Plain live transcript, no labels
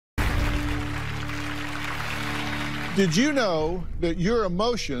Did you know that your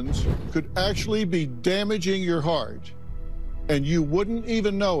emotions could actually be damaging your heart, and you wouldn't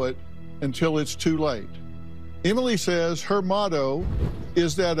even know it until it's too late? Emily says her motto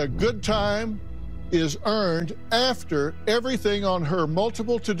is that a good time is earned after everything on her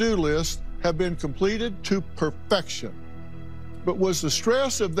multiple to-do list have been completed to perfection. But was the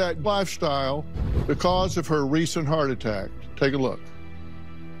stress of that lifestyle the cause of her recent heart attack? Take a look.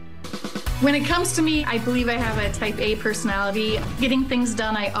 When it comes to me, I believe I have a type A personality. Getting things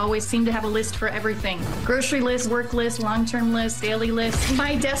done, I always seem to have a list for everything. Grocery list, work list, long-term list, daily list.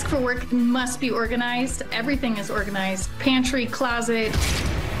 My desk for work must be organized. Everything is organized. Pantry, closet.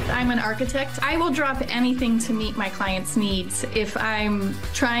 I'm an architect. I will drop anything to meet my clients' needs. If I'm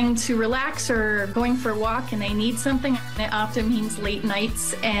trying to relax or going for a walk and they need something, it often means late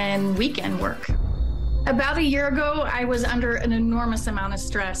nights and weekend work. About a year ago, I was under an enormous amount of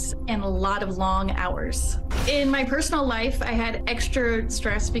stress and a lot of long hours. In my personal life, I had extra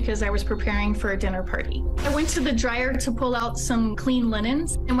stress because I was preparing for a dinner party. I went to the dryer to pull out some clean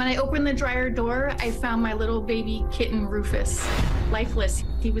linens, and when I opened the dryer door, I found my little baby kitten, Rufus, lifeless.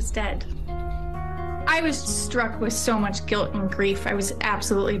 He was dead. I was struck with so much guilt and grief. I was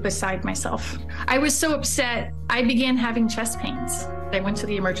absolutely beside myself. I was so upset, I began having chest pains. I went to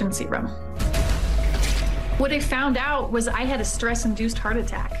the emergency room. What I found out was I had a stress-induced heart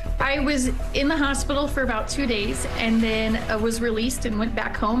attack. I was in the hospital for about 2 days and then was released and went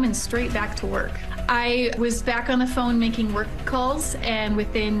back home and straight back to work. I was back on the phone making work calls, and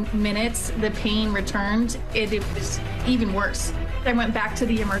within minutes, the pain returned. It was even worse. I went back to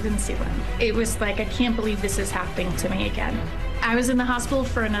the emergency room. It was like, I can't believe this is happening to me again. I was in the hospital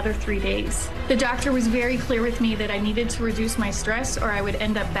for another 3 days. The doctor was very clear with me that I needed to reduce my stress or I would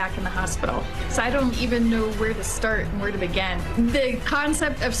end up back in the hospital. So I don't even know where to start and where to begin. The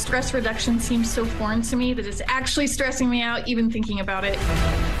concept of stress reduction seems so foreign to me that it's actually stressing me out even thinking about it.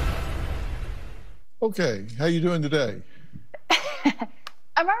 Okay, how you doing today? I'm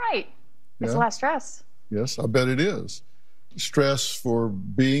all right. It's a lot of stress. Yes, I bet it is. Stress for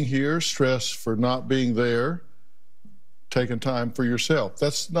being here, stress for not being there, taking time for yourself.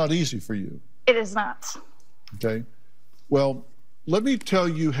 That's not easy for you. It is not. Okay. Well, let me tell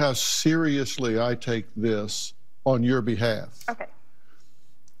you how seriously I take this on your behalf. Okay.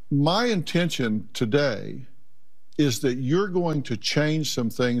 My intention today is that you're going to change some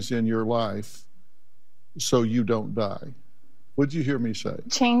things in your life so you don't die. What'd you hear me say?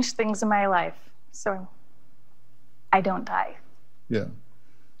 Change things in my life so I don't die. Yeah.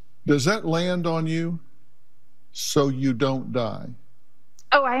 Does that land on you? So you don't die?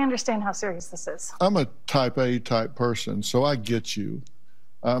 Oh, I understand how serious this is. I'm a type A type person, so I get you.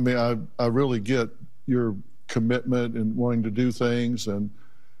 I mean, I really get your commitment and wanting to do things and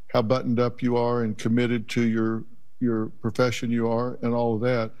how buttoned up you are and committed to your profession you are and all of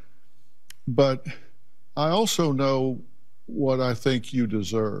that. But I also know what I think you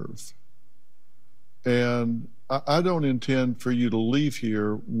deserve. And I don't intend for you to leave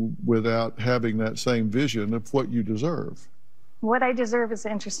here without having that same vision of what you deserve. What I deserve is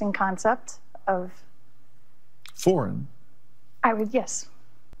an interesting concept of... Foreign. I would, yes.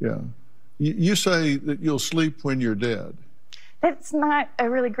 Yeah. You say that you'll sleep when you're dead. That's not a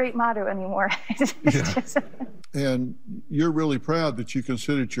really great motto anymore. And you're really proud that you can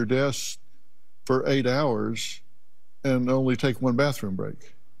sit at your desk for 8 hours and only take one bathroom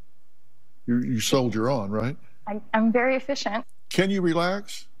break. You soldier on, right? I'm very efficient. Can you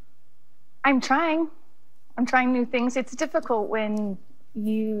relax? I'm trying. I'm trying new things. It's difficult when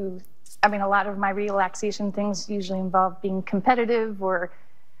I mean, a lot of my relaxation things usually involve being competitive, or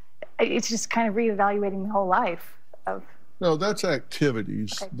it's just kind of reevaluating the whole life of... No, that's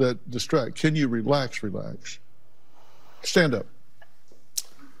activities that distract. Can you relax? Stand up.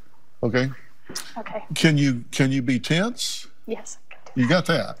 Okay? Okay. Can you be tense? Yes. You got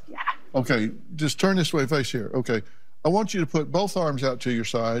that? Yeah. Okay, just turn this way, face here. Okay, I want you to put both arms out to your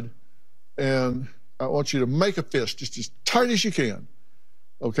side, and I want you to make a fist, just as tight as you can,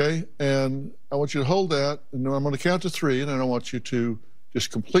 okay? And I want you to hold that, and then I'm going to count to 3, and then I want you to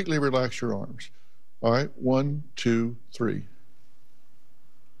just completely relax your arms. All right, 1, 2, 3.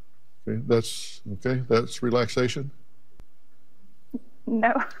 Okay, that's relaxation?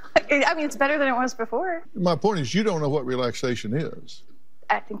 No. I mean, it's better than it was before. My point is, you don't know what relaxation is.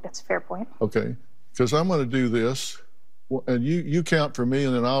 I think that's a fair point. Okay, because I'm going to do this, and you count for me,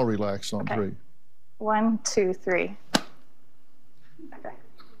 and then I'll relax on 3. 1, 2, 3. Okay.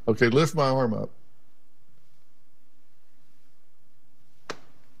 Okay, lift my arm up.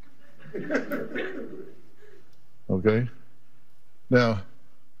 Okay. Now,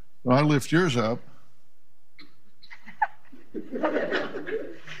 when I lift yours up,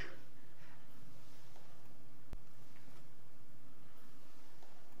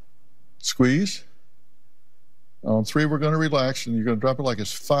 Squeeze. On 3, we're going to relax, and you're going to drop it like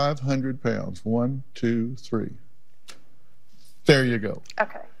it's 500 pounds. 1, 2, 3. There you go.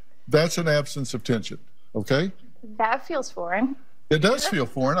 Okay. That's an absence of tension, okay? That feels foreign. It does feel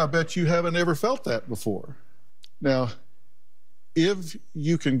foreign. I bet you haven't ever felt that before. Now, if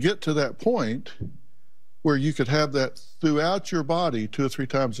you can get to that point where you could have that throughout your body 2 or 3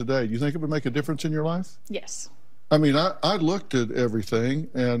 times a day, do you think it would make a difference in your life? Yes. I mean, I looked at everything,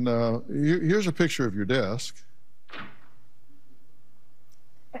 and here's a picture of your desk.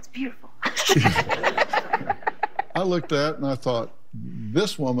 That's beautiful. I looked at it and I thought,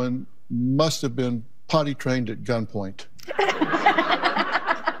 this woman must have been potty trained at gunpoint.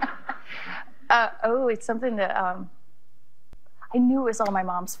 It's something that I knew it was all my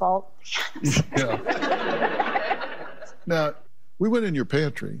mom's fault. Yeah. Now, we went in your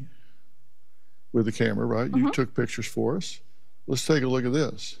pantry with the camera, right? Mm-hmm. You took pictures for us. Let's take a look at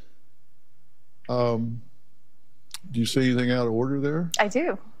this. Do you see anything out of order there? I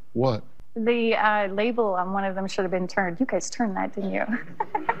do. What? The label on one of them should have been turned. You guys turned that, didn't you?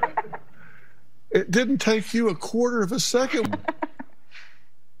 It didn't take you a quarter of a second.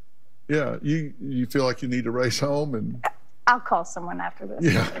 Yeah, you feel like you need to race home and... I'll call someone after this.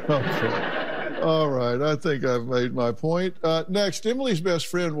 Yeah, okay. All right, I think I've made my point. Next, Emily's best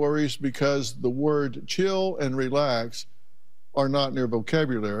friend worries because the word chill and relax are not in their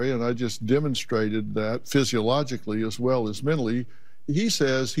vocabulary, and I just demonstrated that physiologically as well as mentally. He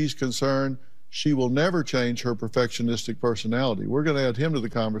says he's concerned she will never change her perfectionistic personality. We're going to add him to the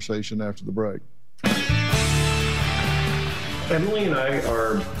conversation after the break. Emily and I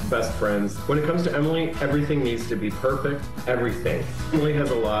are best friends. When it comes to Emily, everything needs to be perfect, everything. Emily has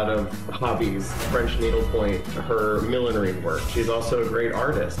a lot of hobbies, French needlepoint, her millinery work. She's also a great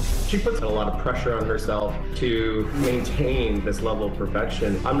artist. She puts a lot of pressure on herself to maintain this level of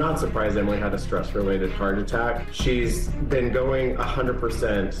perfection. I'm not surprised Emily had a stress-related heart attack. She's been going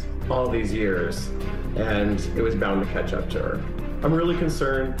 100% all these years, and it was bound to catch up to her. I'm really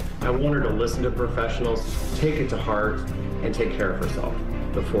concerned. I want her to listen to professionals, take it to heart, and take care of herself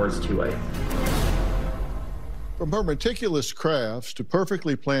before it's too late. From her meticulous crafts to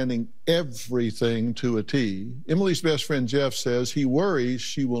perfectly planning everything to a T, Emily's best friend Jeff says he worries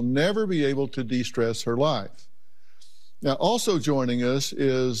she will never be able to de-stress her life. Now, also joining us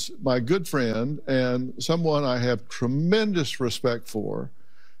is my good friend and someone I have tremendous respect for,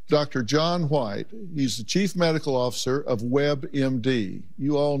 Dr. John White. He's the Chief Medical Officer of WebMD.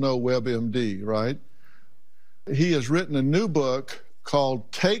 You all know WebMD, right? He has written a new book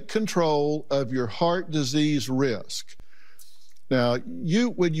called Take Control of Your Heart Disease Risk. Now,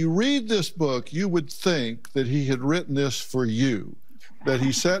 when you read this book, you would think that he had written this for you, that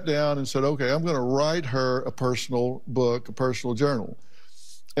he sat down and said, okay, I'm going to write her a personal book, a personal journal.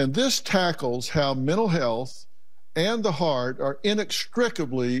 And this tackles how mental health and the heart are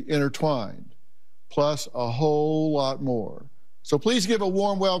inextricably intertwined, plus a whole lot more. So please give a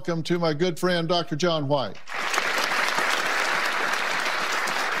warm welcome to my good friend, Dr. John White.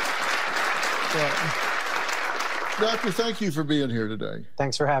 Doctor, thank you for being here today.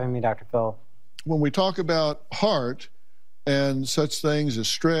 Thanks for having me, Dr. Phill. When we talk about heart and such things as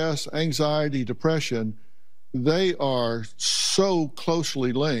stress, anxiety, depression, they are so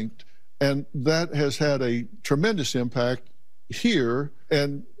closely linked, and that has had a tremendous impact here.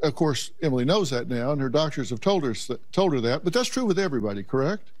 And of course, Emily knows that now, and her doctors have told her that, but that's true with everybody,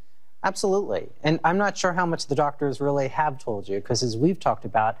 correct? Absolutely. And I'm not sure how much the doctors really have told you, because as we've talked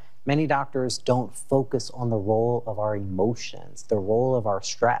about, many doctors don't focus on the role of our emotions, the role of our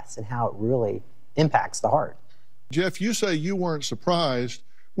stress, and how it really impacts the heart. Jeff, you say you weren't surprised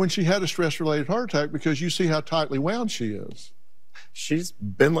when she had a stress-related heart attack because you see how tightly wound she is. She's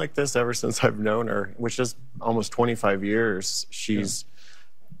been like this ever since I've known her, which is almost 25 years. She's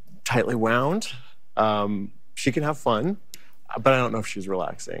tightly wound. She can have fun, but I don't know if she's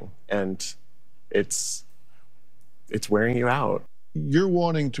relaxing. And it's wearing you out. You're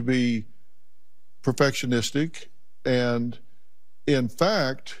wanting to be perfectionistic, and in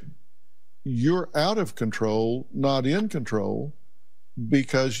fact, you're out of control, not in control,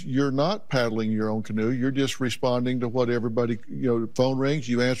 because you're not paddling your own canoe. You're just responding to what everybody, phone rings,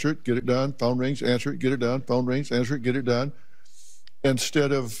 you answer it, get it done, phone rings, answer it, get it done, phone rings, answer it, get it done,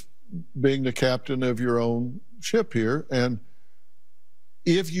 instead of being the captain of your own ship here. And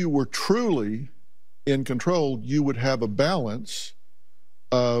if you were truly in control, you would have a balance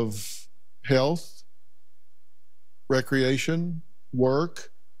of health, recreation, work,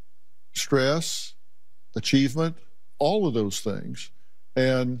 stress, achievement, all of those things.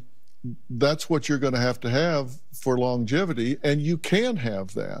 And that's what you're going to have for longevity, and you can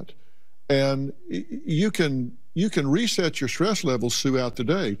have that. And you can reset your stress levels throughout the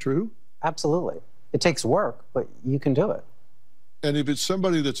day, true? Absolutely. It takes work, but you can do it. And if it's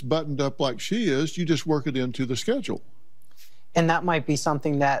somebody that's buttoned up like she is, you just work it into the schedule. And that might be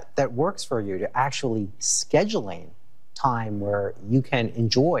something that works for you, to actually scheduling time where you can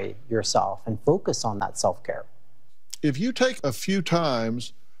enjoy yourself and focus on that self-care. If you take a few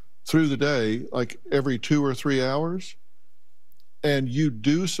times through the day, like every 2 or 3 hours, and you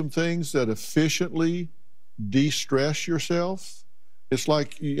do some things that efficiently de-stress yourself, it's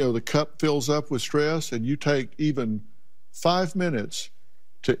like, the cup fills up with stress, and you take even 5 minutes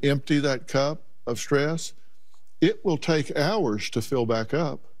to empty that cup of stress. It will take hours to fill back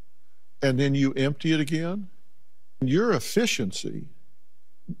up, and then you empty it again. Your efficiency,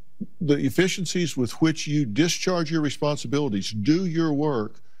 the efficiencies with which you discharge your responsibilities, do your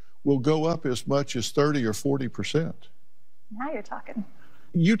work, will go up as much as 30 or 40%. Now you're talking.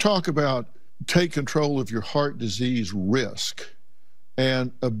 You talk about take control of your heart disease risk.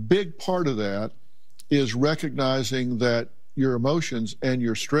 And a big part of that is recognizing that your emotions and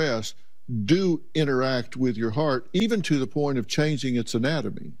your stress do interact with your heart, even to the point of changing its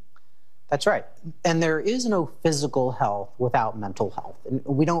anatomy. That's right. And there is no physical health without mental health. And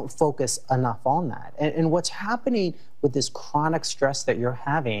we don't focus enough on that. And what's happening with this chronic stress that you're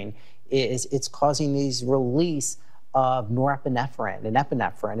having is it's causing these release of norepinephrine and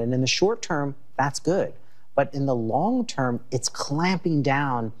epinephrine. And in the short term, that's good. But in the long term, it's clamping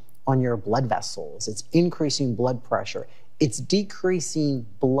down on your blood vessels. It's increasing blood pressure. It's decreasing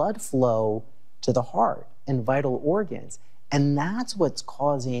blood flow to the heart and vital organs. And that's what's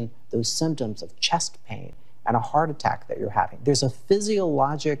causing those symptoms of chest pain and a heart attack that you're having. There's a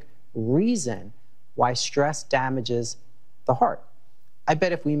physiologic reason why stress damages the heart. I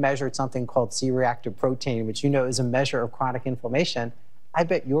bet if we measured something called C-reactive protein, which is a measure of chronic inflammation, I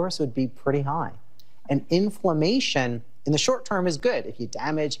bet yours would be pretty high. And inflammation in the short term is good if you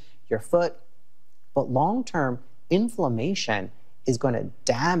damage your foot, but long term, inflammation is going to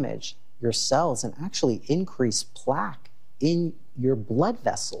damage your cells and actually increase plaque in your blood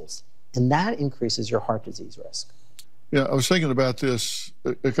vessels, and that increases your heart disease risk. Yeah, I was thinking about this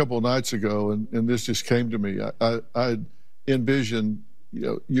a couple of nights ago, and this just came to me. I envisioned,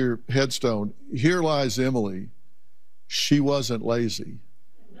 your headstone. Here lies Emily. She wasn't lazy.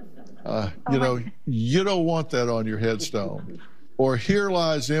 You don't want that on your headstone. Or here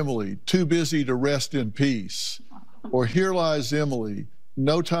lies Emily, too busy to rest in peace. Or here lies Emily,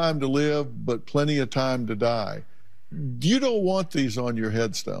 no time to live, but plenty of time to die. You don't want these on your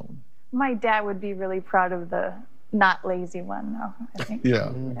headstone. My dad would be really proud of the not lazy one, though, I think.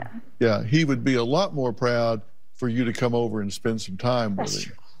 Yeah, he would be a lot more proud for you to come over and spend some time with him.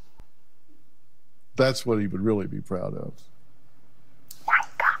 True. That's what he would really be proud of. Now you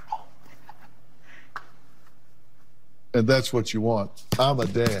got me. And that's what you want. I'm a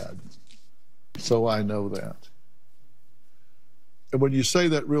dad, so I know that. And when you say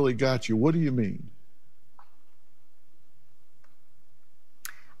that really got you, what do you mean?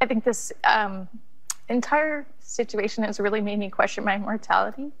 I think this entire situation has really made me question my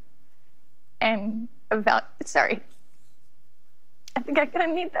mortality and about, sorry. I think I'm gonna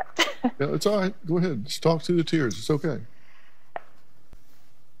need that. Yeah, it's all right. Go ahead. Just talk through the tears. It's okay.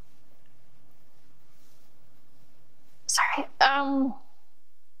 Sorry.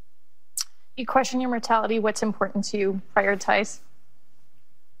 You question your mortality, what's important to you, prioritize.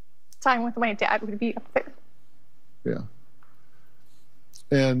 Time with my dad would be up there. Yeah.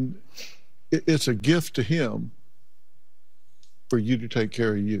 And it's a gift to him for you to take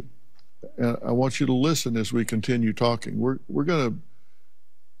care of you. And I want you to listen as we continue talking. We're going to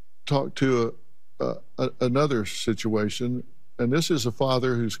talk to another situation, and this is a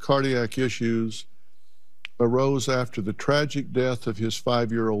father whose cardiac issues arose after the tragic death of his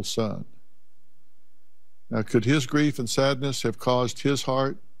 5-year-old son. Now, could his grief and sadness have caused his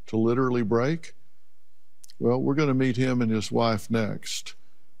heart to literally break? Well, we're going to meet him and his wife next.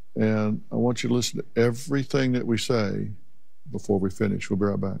 And I want you to listen to everything that we say before we finish. We'll be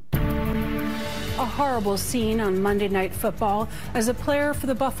right back. A horrible scene on Monday Night Football as a player for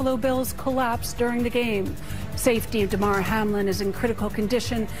the Buffalo Bills collapsed during the game. Safety of Damar Hamlin is in critical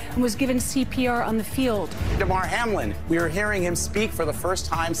condition and was given CPR on the field. Damar Hamlin, we are hearing him speak for the first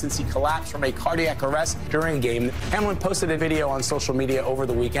time since he collapsed from a cardiac arrest during a game. Hamlin posted a video on social media over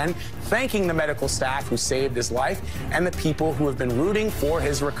the weekend thanking the medical staff who saved his life and the people who have been rooting for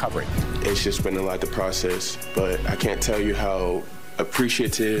his recovery. It's just been a lot to process, but I can't tell you how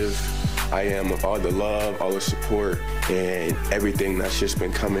appreciative I am of all the love, all the support, and everything that's just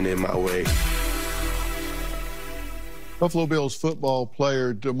been coming in my way. Buffalo Bills football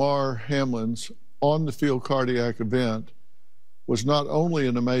player Damar Hamlin's on-the-field cardiac event was not only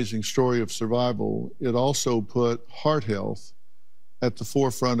an amazing story of survival, it also put heart health at the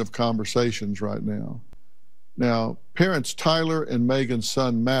forefront of conversations right now. Now, parents Tyler and Megan's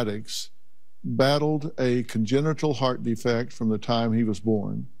son Maddox battled a congenital heart defect from the time he was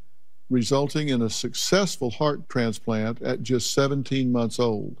born, resulting in a successful heart transplant at just 17 months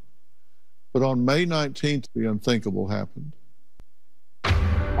old. But on May 19th, the unthinkable happened.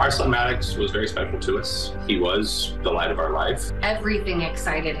 Our son Maddox was very special to us. He was the light of our life. Everything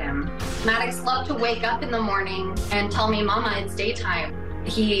excited him. Maddox loved to wake up in the morning and tell me, "Mama, it's daytime."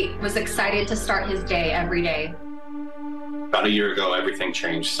 He was excited to start his day every day. About a year ago, everything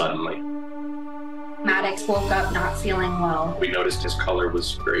changed suddenly. Maddox woke up not feeling well. We noticed his color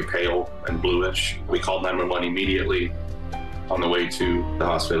was very pale and bluish. We called 911 immediately. On the way to the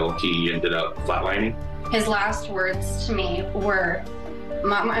hospital, he ended up flatlining. His last words to me were,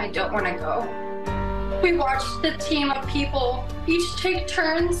 "Mama, I don't want to go." We watched the team of people each take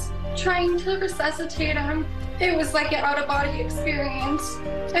turns trying to resuscitate him. It was like an out-of-body experience.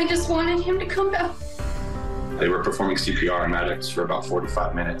 I just wanted him to come back. They were performing CPR on Maddox for about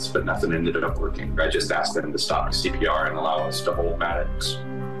 45 minutes, but nothing ended up working. I just asked them to stop the CPR and allow us to hold Maddox.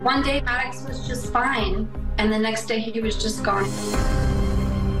 One day, Maddox was just fine, and the next day he was just gone.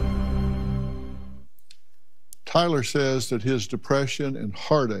 Tyler says that his depression and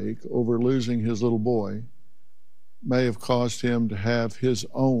heartache over losing his little boy may have caused him to have his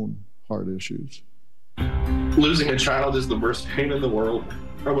own heart issues. Losing a child is the worst pain in the world.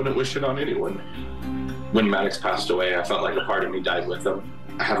 I wouldn't wish it on anyone. When Maddox passed away, I felt like a part of me died with him.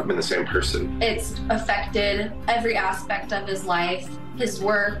 I haven't been the same person. It's affected every aspect of his life, his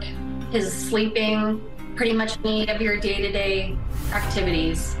work, his sleeping, pretty much any of your day-to-day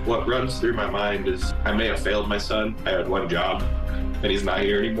activities. What runs through my mind is I may have failed my son. I had one job, and he's not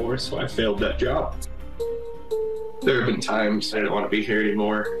here anymore, so I failed that job. There have been times I didn't want to be here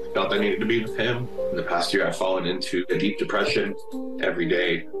anymore. I felt I needed to be with him. In the past year, I've fallen into a deep depression. Every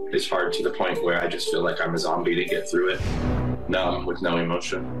day is hard to the point where I just feel like I'm a zombie to get through it, numb with no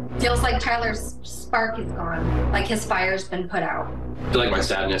emotion. Feels like Tyler's spark is gone, like his fire's been put out. I feel like my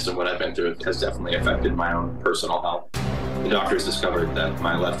sadness and what I've been through has definitely affected my own personal health. The doctors discovered that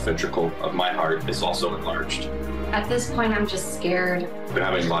my left ventricle of my heart is also enlarged. At this point, I'm just scared. I've been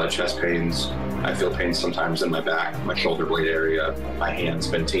having a lot of chest pains. I feel pain sometimes in my back, my shoulder blade area. My hand's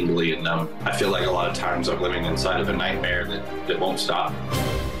been tingly and numb. I feel like a lot of times I'm living inside of a nightmare that won't stop.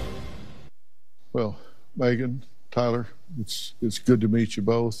 Well, Megan, Tyler, it's good to meet you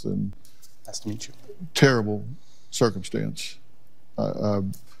both, and Nice to meet you. Terrible circumstance.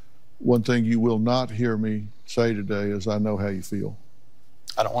 One thing you will not hear me say today is I know how you feel.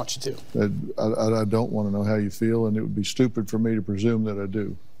 I don't want you to. I don't want to know how you feel, and it would be stupid for me to presume that I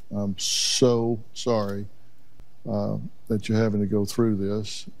do. I'm so sorry that you're having to go through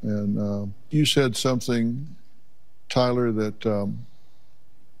this. And you said something, Tyler, that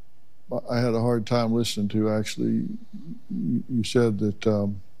I had a hard time listening to, actually. You said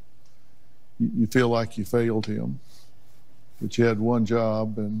that you feel like you failed him, that you had one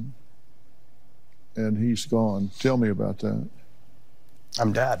job and he's gone. Tell me about that.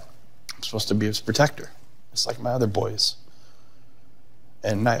 I'm dad. I'm supposed to be his protector. It's like my other boys.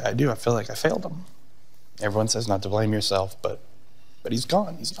 And I feel like I failed him. Everyone says not to blame yourself, but he's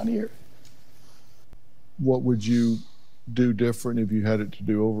gone. He's not here. What would you do different if you had it to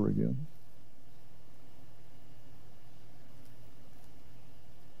do over again?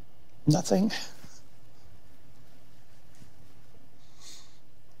 Nothing.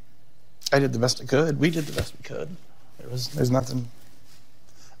 I did the best I could. We did the best we could. There's nothing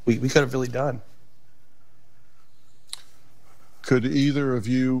we could have really done. Could either of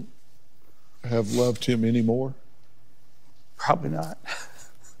you have loved him any more? Probably not.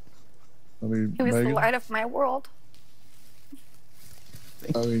 I mean, He was Megan, the light of my world.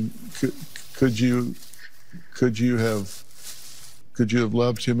 I mean, could you have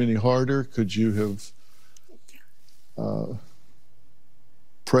loved him any harder? Could you have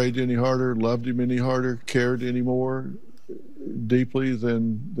prayed any harder, loved him any harder, cared any more deeply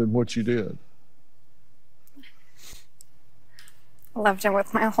than what you did? I loved him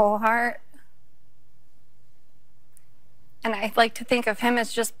with my whole heart. And I like to think of him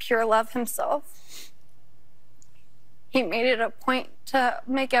as just pure love himself. He made it a point to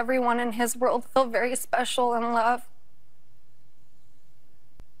make everyone in his world feel very special and loved.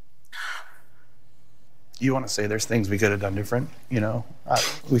 you want to say there's things we could have done different, you know.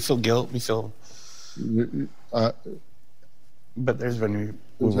 We feel guilt, we feel... but there's when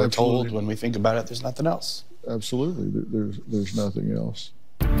we're told, when we think about it, there's nothing else. Absolutely, there's nothing else.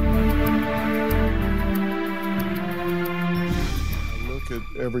 I look at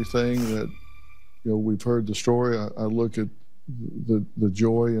everything that, you know, we've heard the story. I look at the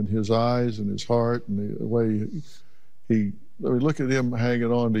joy in his eyes and his heart and the way I mean, look at him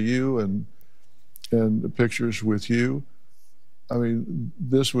hanging on to you and the pictures with you. I mean,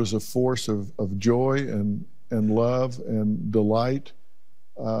 this was a force of joy and love and delight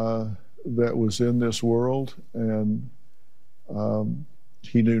that was in this world, and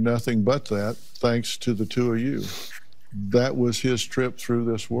he knew nothing but that, thanks to the two of you. That was his trip through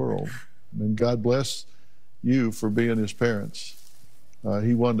this world, and God bless you for being his parents.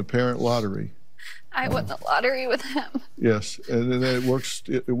 He won the parent lottery. I won the lottery with him. Yes, and then it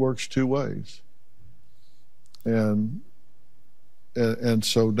works two ways. And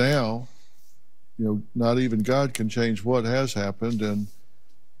so now, you know, not even God can change what has happened. And,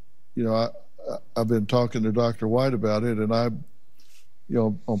 you know, I've been talking to Dr. White about it, and you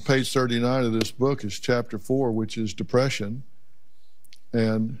know, on page 39 of this book is chapter 4, which is depression.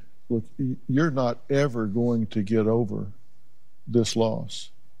 And look, you're not ever going to get over this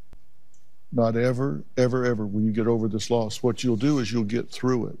loss. Not ever, ever, ever will you get over this loss. What you'll do is you'll get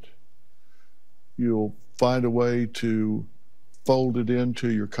through it. You'll find a way to fold it into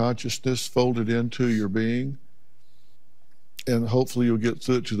your consciousness, fold it into your being, and hopefully you'll get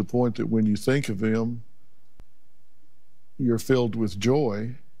through it to the point that when you think of him, you're filled with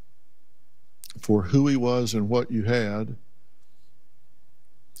joy for who he was and what you had,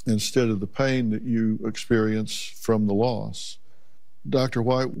 instead of the pain that you experience from the loss. Dr.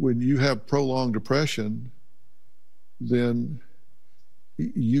 White, when you have prolonged depression, then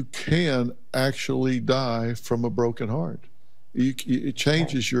you can actually die from a broken heart. It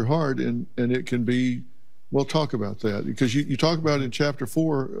changes your heart, and it can be, we'll talk about that, because you talk about in chapter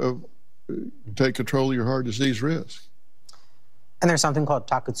 4 of take control of your heart disease risk. And there's something called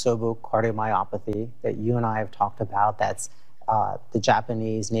Takotsubo cardiomyopathy that you and I have talked about. That's the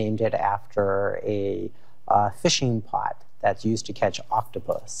Japanese named it after a fishing pot that's used to catch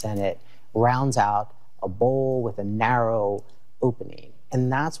octopus, and it rounds out a bowl with a narrow opening.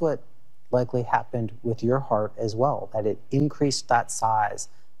 And that's what likely happened with your heart as well, that it increased that size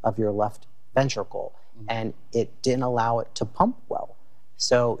of your left ventricle, and it didn't allow it to pump well.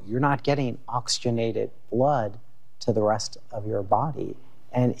 So you're not getting oxygenated blood to the rest of your body.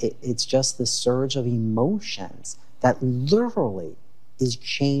 And it's just the surge of emotions that literally is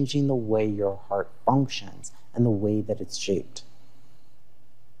changing the way your heart functions and the way that it's shaped.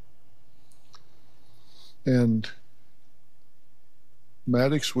 And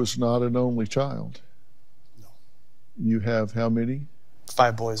Maddox was not an only child. No. You have how many?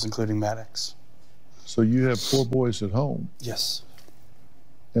 5 boys, including Maddox. So you have 4 boys at home. Yes.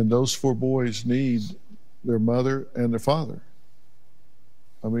 And those 4 boys need their mother and their father.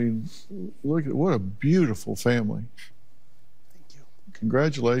 I mean, look at what a beautiful family. Thank you.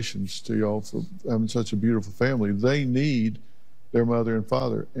 Congratulations to y'all for having such a beautiful family. They need their mother and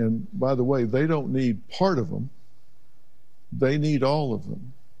father. And by the way, they don't need part of them. They need all of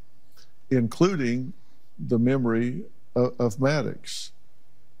them, including the memory of Maddox.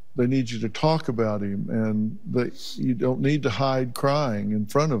 They need you to talk about him, and you don't need to hide crying in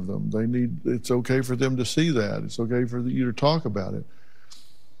front of them. It's okay for them to see that. It's okay for you to talk about it.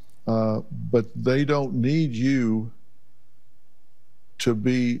 But they don't need you to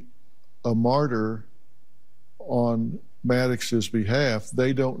be a martyr on Maddox's behalf.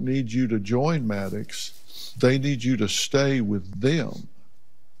 They don't need you to join Maddox. They need you to stay with them.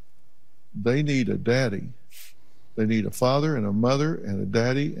 They need a daddy. They need a father and a mother and a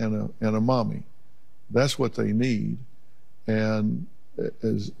daddy and a mommy. That's what they need. And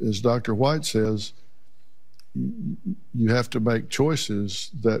as Dr. White says, you have to make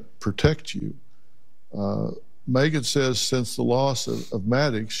choices that protect you. Megan says since the loss of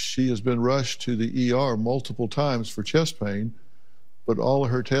Maddox, she has been rushed to the ER multiple times for chest pain, but all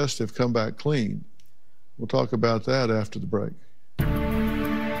of her tests have come back clean. We'll talk about that after the break.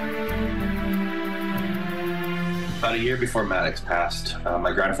 About a year before Maddox passed,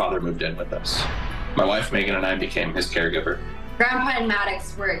 my grandfather moved in with us. My wife, Megan, and I became his caregiver. Grandpa and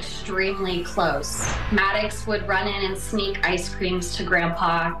Maddox were extremely close. Maddox would run in and sneak ice creams to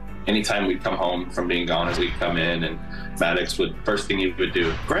Grandpa. Anytime we'd come home from being gone, as we'd come in, and Maddox first thing he would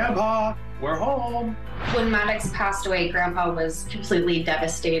do, "Grandpa, we're home." When Maddox passed away, Grandpa was completely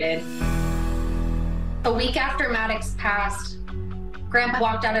devastated. A week after Maddox passed, Grandpa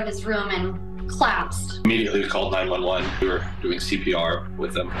walked out of his room and collapsed. Immediately we called 911. We were doing CPR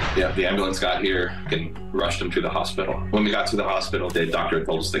with him. Yeah, the ambulance got here and rushed him to the hospital. When we got to the hospital, the doctor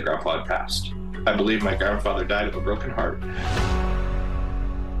told us that Grandpa had passed. I believe my grandfather died of a broken heart.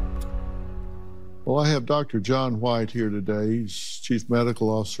 Well, I have Dr. John White here today. He's Chief Medical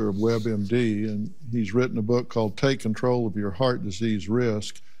Officer of WebMD, and he's written a book called Take Control of Your Heart Disease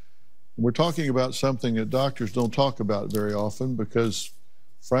Risk. And we're talking about something that doctors don't talk about very often because,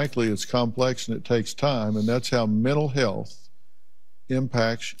 frankly, it's complex and it takes time, and that's how mental health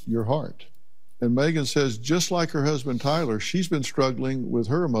impacts your heart. And Megan says, just like her husband Tyler, she's been struggling with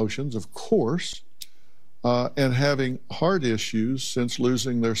her emotions, of course, and having heart issues since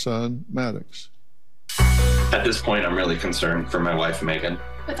losing their son, Maddox. At this point, I'm really concerned for my wife, Megan.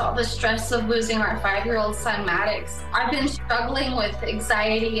 With all the stress of losing our 5-year-old son, Maddox, I've been struggling with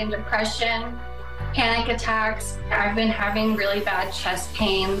anxiety and depression, panic attacks. I've been having really bad chest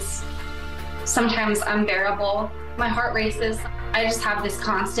pains, sometimes unbearable. My heart races. I just have this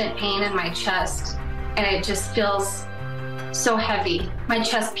constant pain in my chest, and it just feels so heavy. My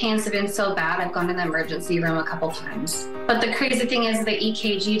chest pains have been so bad, I've gone to the emergency room a couple times. But the crazy thing is the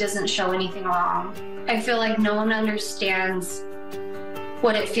EKG doesn't show anything wrong. I feel like no one understands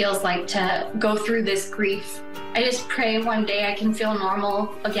what it feels like to go through this grief. I just pray one day I can feel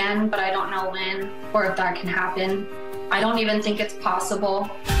normal again, but I don't know when or if that can happen. I don't even think it's possible.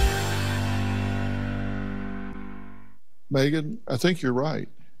 Megan, I think you're right.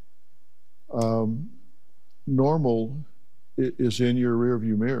 Normal is in your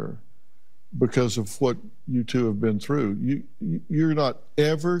rearview mirror because of what you two have been through. You're not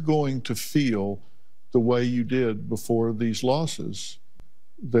ever going to feel the way you did before these losses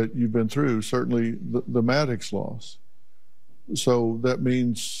that you've been through, certainly the Maddox loss. So that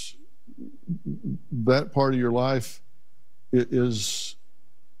means that part of your life is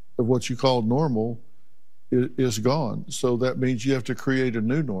of what you call normal is gone. So that means you have to create a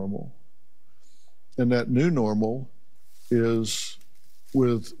new normal. And that new normal is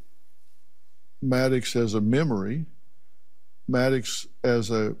with Maddox as a memory, Maddox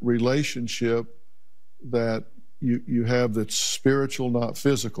as a relationship that you have that's spiritual, not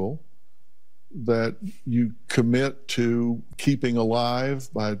physical, that you commit to keeping alive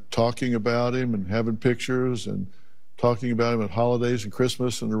by talking about him and having pictures and talking about him at holidays and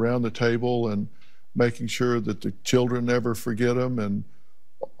Christmas and around the table and making sure that the children never forget him and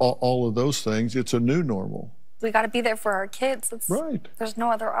all of those things. It's a new normal. We got to be there for our kids. Right. There's no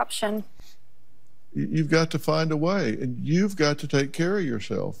other option. You've got to find a way, and you've got to take care of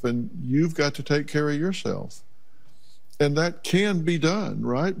yourself, and you've got to take care of yourself. And that can be done,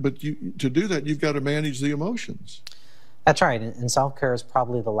 right? But to do that, you've got to manage the emotions. That's right. And self-care is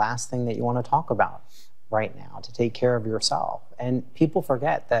probably the last thing that you want to talk about right now, to take care of yourself. And people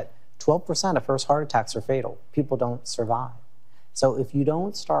forget that 12% of first heart attacks are fatal. People don't survive. So if you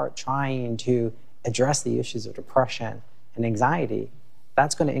don't start trying to address the issues of depression and anxiety,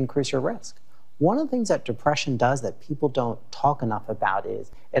 that's going to increase your risk. One of the things that depression does that people don't talk enough about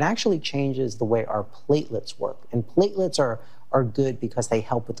is it actually changes the way our platelets work. And platelets are good because they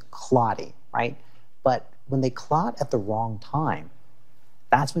help with clotting, right? But when they clot at the wrong time,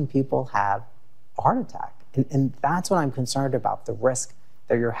 that's when people have a heart attack. And that's what I'm concerned about, the risk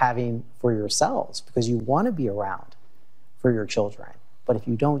that you're having for yourselves, because you want to be around for your children. But if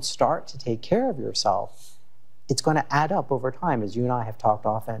you don't start to take care of yourself, it's going to add up over time, as you and I have talked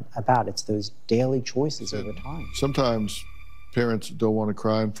often about. It's those daily choices over time. Sometimes parents don't want to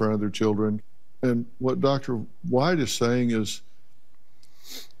cry in front of their children. And what Dr. White is saying is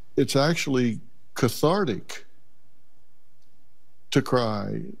it's actually cathartic to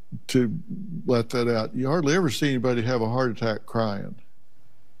cry, to let that out. You hardly ever see anybody have a heart attack crying.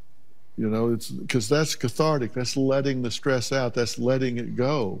 You know, it's because that's cathartic. That's letting the stress out. That's letting it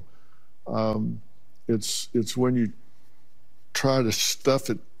go. It's when you try to stuff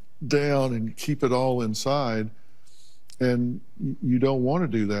it down and keep it all inside, and you don't want to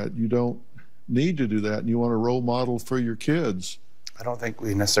do that. You don't need to do that, and you want a role model for your kids. I don't think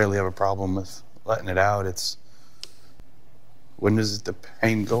we necessarily have a problem with letting it out. It's when does the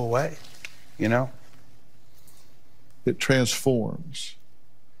pain go away, you know? It transforms,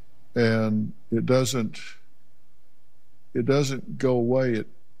 and it doesn't go away.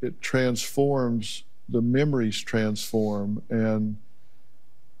 It transforms. The memories transform, and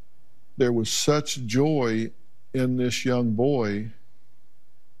there was such joy in this young boy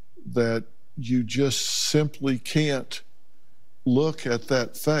that you just simply can't look at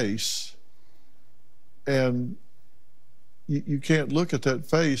that face, and you can't look at that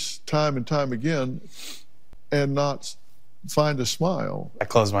face time and time again and not find a smile. I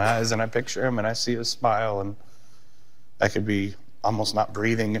close my eyes and I picture him and I see his smile, and I could be almost not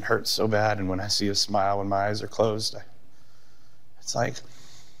breathing. It hurts so bad. And when I see his smile, when my eyes are closed, it's like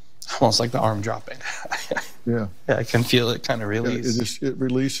almost like the arm dropping. Yeah. Yeah, I can feel it kind of release. It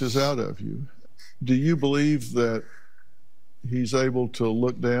releases out of you. Do you believe that he's able to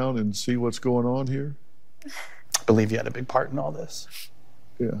look down and see what's going on here? I believe he had a big part in all this.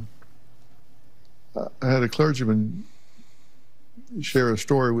 Yeah. I had a clergyman share a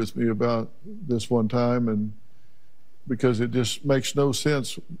story with me about this one time, and because it just makes no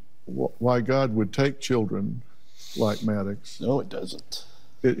sense why God would take children like Maddox. No, it doesn't.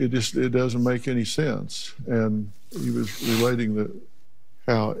 It doesn't make any sense. And he was relating that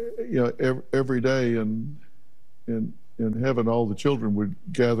how, you know, every day in heaven, all the children would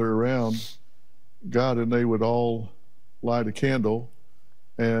gather around God, and they would all light a candle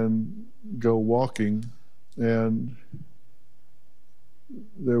and go walking, and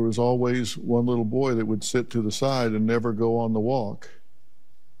there was always one little boy that would sit to the side and never go on the walk.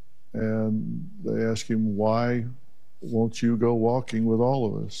 And they asked him, why won't you go walking with all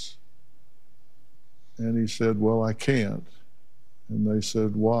of us? And he said, well, I can't. And they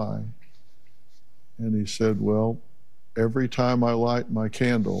said, why? And he said, well, every time I light my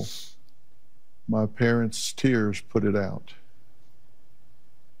candle, my parents' tears put it out.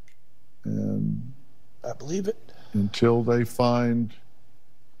 And I believe it. Until they find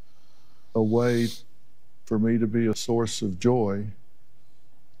a way for me to be a source of joy,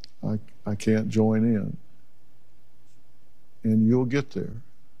 I can't join in. And you'll get there.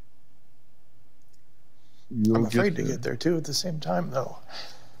 I'm afraid to get there too at the same time, though.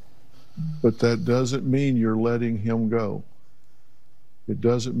 But that doesn't mean you're letting him go. It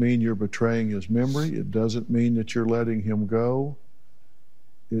doesn't mean you're betraying his memory. It doesn't mean that you're letting him go.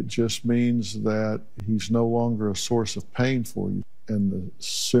 It just means that he's no longer a source of pain for you. And the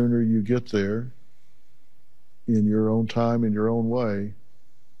sooner you get there, in your own time, in your own way,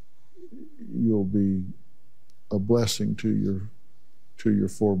 you'll be a blessing to your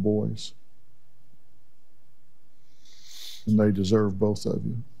four boys. And they deserve both of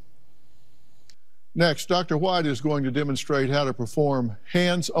you. Next, Dr. White is going to demonstrate how to perform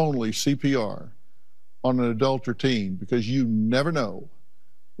hands-only CPR on an adult or teen, because you never know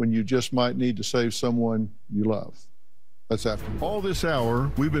when you just might need to save someone you love. That's after. All this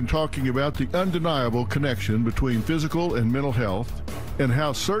hour, we've been talking about the undeniable connection between physical and mental health, and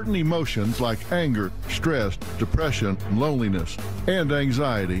how certain emotions like anger, stress, depression, loneliness, and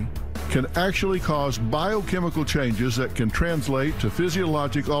anxiety can actually cause biochemical changes that can translate to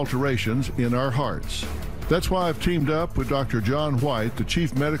physiologic alterations in our hearts. That's why I've teamed up with Dr. John White, the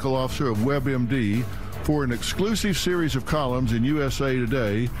Chief Medical Officer of WebMD, for an exclusive series of columns in USA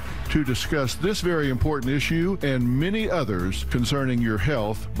Today to discuss this very important issue and many others concerning your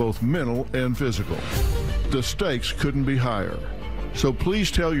health, both mental and physical. The stakes couldn't be higher. So please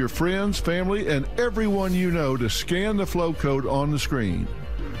tell your friends, family, and everyone you know to scan the flow code on the screen.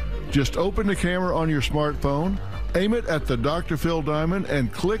 Just open the camera on your smartphone, aim it at the Dr. Phill diamond,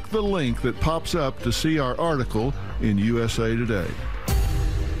 and click the link that pops up to see our article in USA Today.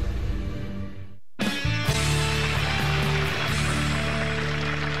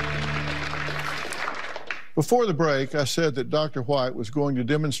 Before the break, I said that Dr. White was going to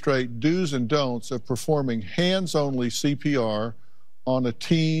demonstrate do's and don'ts of performing hands-only CPR on a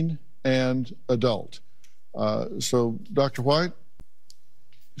teen and adult. So, Dr. White,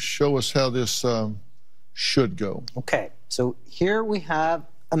 show us how this should go. Okay, so here we have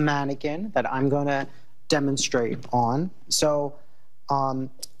a mannequin that I'm going to demonstrate on. So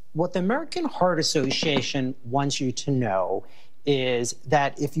what the American Heart Association wants you to know is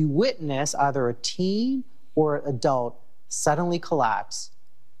that if you witness either a teen or adult suddenly collapse,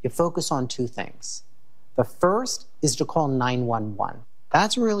 you focus on two things. The first is to call 911.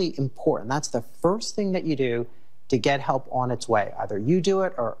 That's really important. That's the first thing that you do to get help on its way. Either you do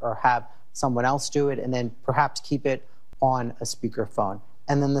it or have someone else do it, and then perhaps keep it on a speakerphone.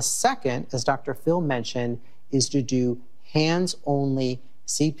 And then the second, as Dr. Phill mentioned, is to do hands-only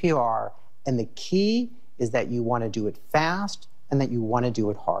CPR. And the key is that you want to do it fast and that you want to do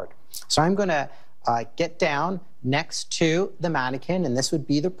it hard. So I'm going to get down next to the mannequin, and this would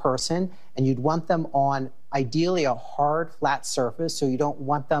be the person, and you'd want them on ideally a hard, flat surface, so you don't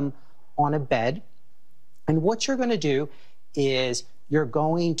want them on a bed. And what you're going to do is you're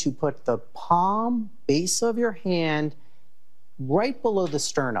going to put the palm base of your hand right below the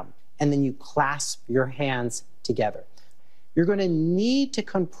sternum, and then you clasp your hands together. You're going to need to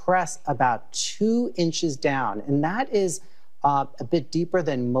compress about 2 inches down, and that is a bit deeper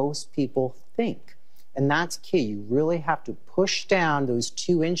than most people think. And that's key. You really have to push down those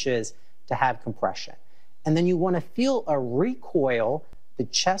 2 inches to have compression. And then you want to feel a recoil, the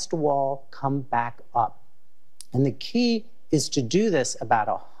chest wall come back up. And the key is to do this about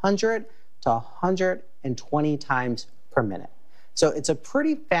 100 to 120 times per minute. So it's a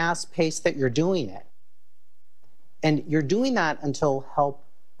pretty fast pace that you're doing it. And you're doing that until help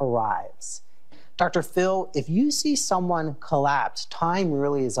arrives. Dr. Phill, if you see someone collapse, time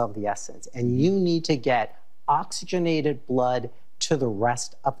really is of the essence, and you need to get oxygenated blood to the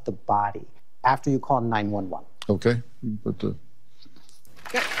rest of the body after you call 911. Okay. You put the...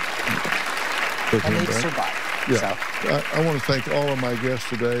 And they survive. Yeah. So. I want to thank all of my guests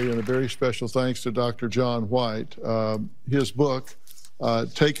today, and a very special thanks to Dr. John White. His book,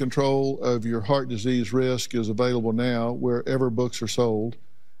 Take Control of Your Heart Disease Risk, is available now wherever books are sold.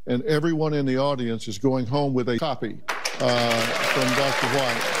 And everyone in the audience is going home with a copy from Dr.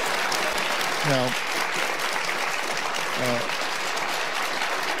 White. Now,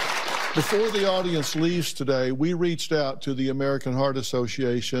 before the audience leaves today, we reached out to the American Heart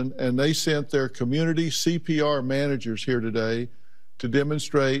Association, and they sent their community CPR managers here today to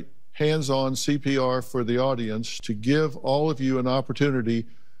demonstrate hands-on CPR for the audience, to give all of you an opportunity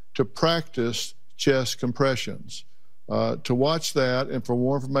to practice chest compressions. To watch that and for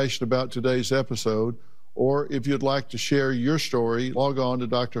more information about today's episode, or if you'd like to share your story, log on to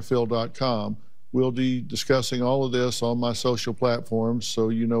drphill.com. We'll be discussing all of this on my social platforms, so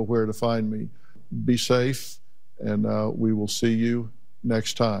you know where to find me. Be safe, and we will see you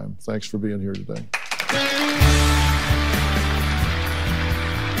next time. Thanks for being here today.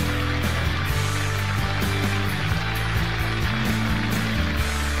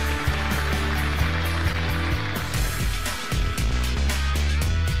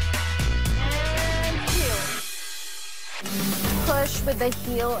 Push with the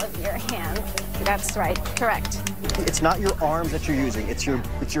heel of your hand. That's right, correct. It's not your arms that you're using, it's your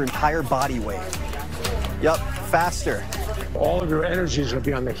entire body weight. Yep, faster. All of your energy is going to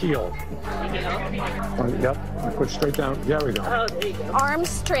be on the heel. Yep, put straight down. There we go. Oh, there you go. Arms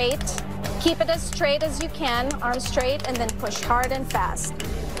straight. Keep it as straight as you can. Arms straight, and then push hard and fast.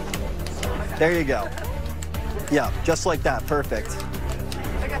 There you go. Yeah, just like that. Perfect.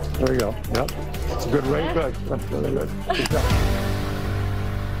 There you go. Yep. It's a good rate. Good. That's really good. Good job.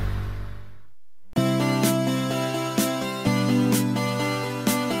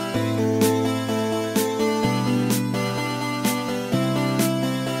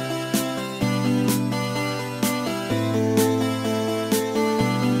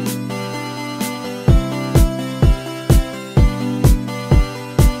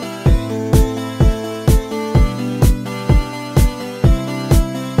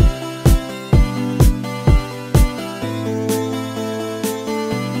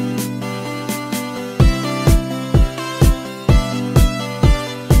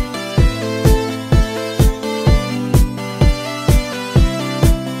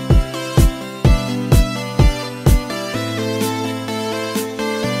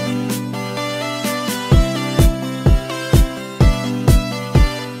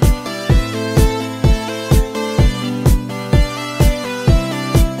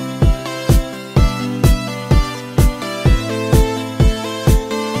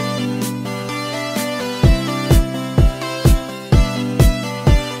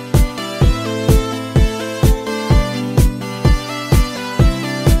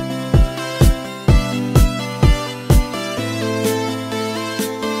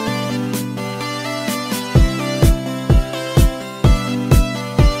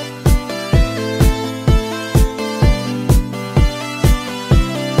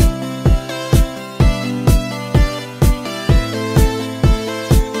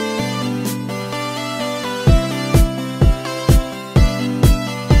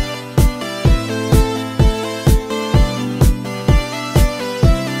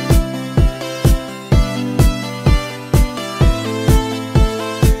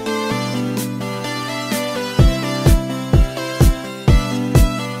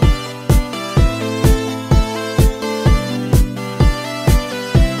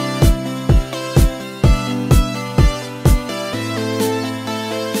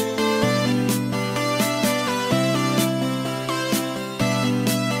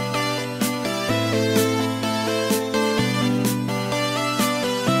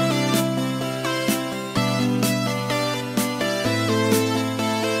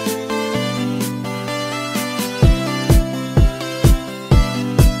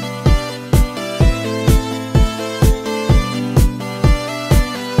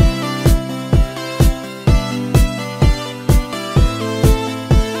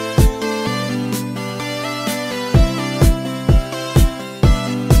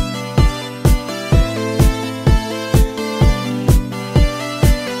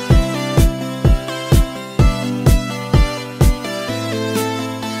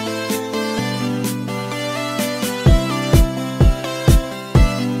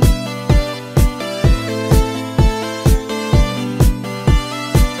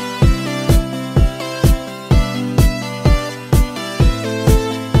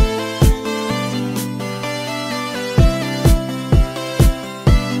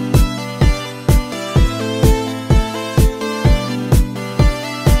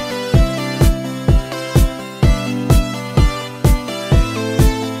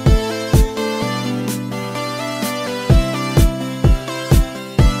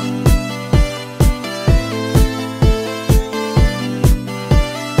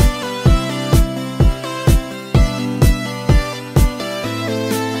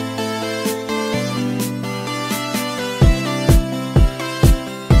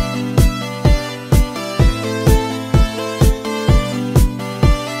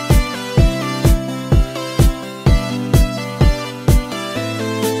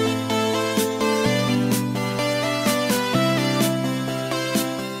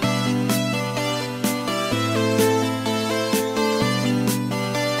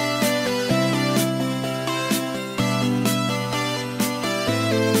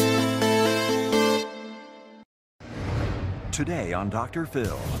 today on Dr.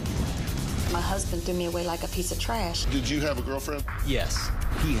 Phil. My husband threw me away like a piece of trash. Did you have a girlfriend? Yes,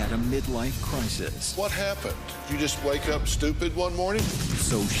 he had a midlife crisis. What happened? You just wake up stupid one morning?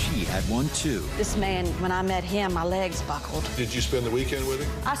 So she had one too. This man, when I met him, my legs buckled. Did you spend the weekend with him?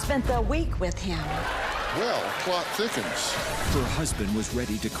 I spent the week with him. Well, plot thickens. Her husband was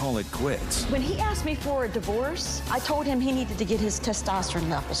ready to call it quits. When he asked me for a divorce, I told him he needed to get his testosterone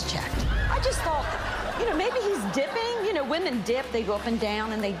levels checked. I just thought, maybe he's dipping. Women dip, they go up and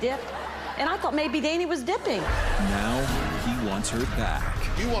down and they dip. And I thought maybe Danny was dipping. Now he wants her back.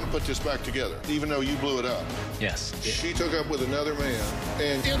 You want to put this back together, even though you blew it up. Yes. She took up with another man,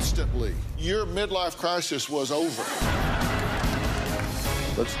 and instantly, your midlife crisis was over.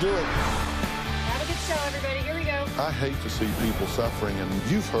 Let's do it. Have a good show, everybody. Here we go. I hate to see people suffering, and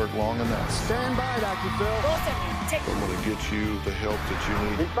you've hurt long enough. Stand by, Dr. Phil. I'm going to get you the help that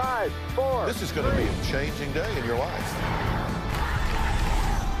you need. In 5, 4, This is going to be a changing day in your life.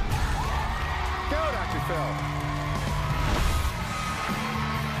 Go, Dr. Phil.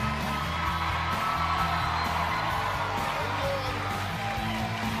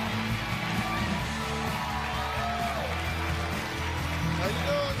 How you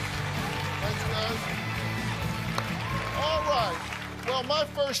doing? Thanks, guys. All right. Well, my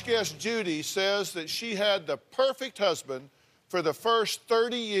first guest, Judy, says that she had the perfect husband for the first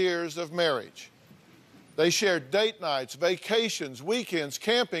 30 years of marriage. They shared date nights, vacations, weekends,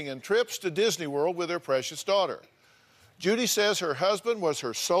 camping, and trips to Disney World with their precious daughter. Judy says her husband was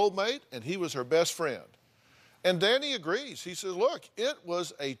her soulmate and he was her best friend. And Danny agrees. He says, look, it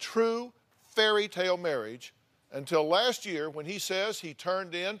was a true fairy tale marriage until last year when he says he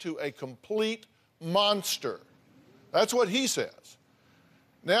turned into a complete monster. That's what he says.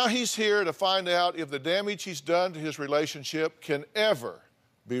 Now he's here to find out if the damage he's done to his relationship can ever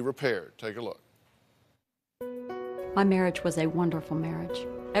be repaired. Take a look. My marriage was a wonderful marriage.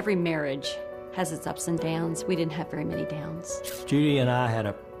 Every marriage has its ups and downs. We didn't have very many downs. Judy and I had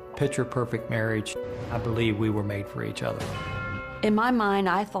a picture-perfect marriage. I believe we were made for each other. In my mind,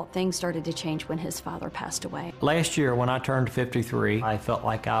 I thought things started to change when his father passed away. Last year, when I turned 53, I felt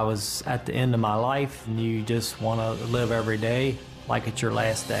like I was at the end of my life, and you just want to live every day like it's your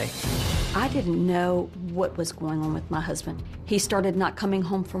last day. I didn't know what was going on with my husband. He started not coming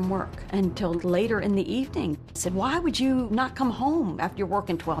home from work until later in the evening. I said, why would you not come home after you're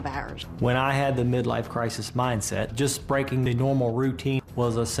working 12 hours? When I had the midlife crisis mindset, just breaking the normal routine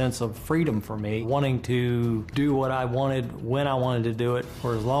was a sense of freedom for me, wanting to do what I wanted, when I wanted to do it,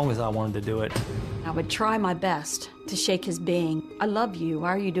 for as long as I wanted to do it. I would try my best to shake his being. I love you, why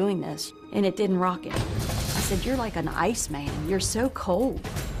are you doing this? And it didn't rock it. I said, you're like an ice man. You're so cold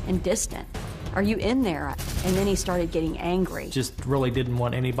and distant. Are you in there? And then he started getting angry. Just really didn't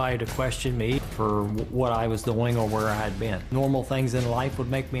want anybody to question me for what I was doing or where I had been. Normal things in life would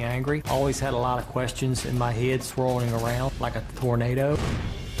make me angry. Always had a lot of questions in my head swirling around like a tornado.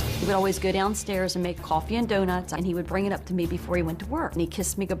 He would always go downstairs and make coffee and donuts, and he would bring it up to me before he went to work. And he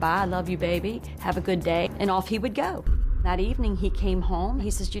kissed me goodbye, I love you, baby, have a good day, and off he would go. That evening, he came home.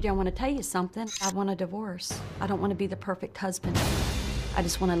 He says, Judy, I want to tell you something. I want a divorce. I don't want to be the perfect husband. I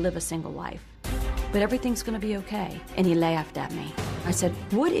just want to live a single life. But everything's going to be okay. And he laughed at me. I said,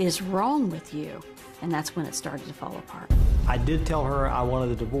 what is wrong with you? And that's when it started to fall apart. I did tell her I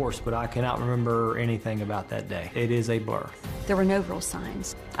wanted a divorce, but I cannot remember anything about that day. It is a blur. There were no real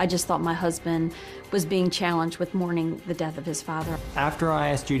signs. I just thought my husband was being challenged with mourning the death of his father. After I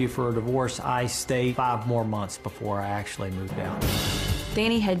asked Judy for a divorce, I stayed 5 more months before I actually moved out.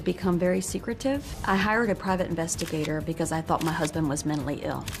 Danny had become very secretive. I hired a private investigator because I thought my husband was mentally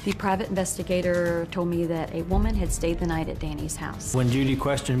ill. The private investigator told me that a woman had stayed the night at Danny's house. When Judy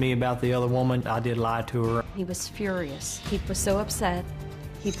questioned me about the other woman, I did lie to her. He was furious. He was so upset,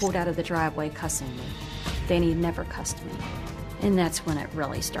 he pulled out of the driveway cussing me. Danny never cussed me. And that's when it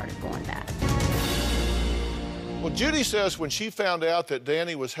really started going bad. Well, Judy says when she found out that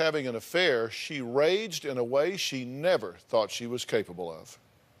Danny was having an affair, she raged in a way she never thought she was capable of.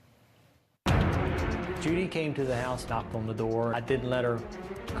 Judy came to the house, knocked on the door. I didn't let her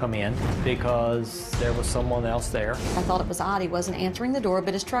come in because there was someone else there. I thought it was odd he wasn't answering the door,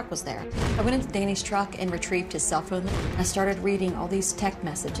 but his truck was there. I went into Danny's truck and retrieved his cell phone. I started reading all these text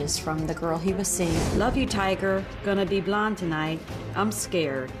messages from the girl he was seeing. Love you, Tiger. Gonna be blonde tonight. I'm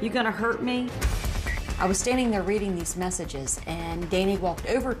scared. You gonna hurt me? I was standing there reading these messages, and Danny walked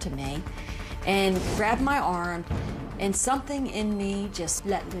over to me and grabbed my arm, and something in me just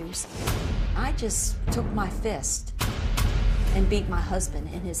let loose. I just took my fist and beat my husband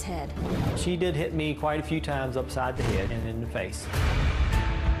in his head. She did hit me quite a few times upside the head and in the face.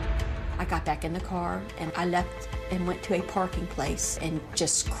 I got back in the car and I left and went to a parking place and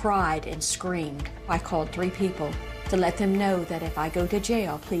just cried and screamed. I called 3 people to let them know that if I go to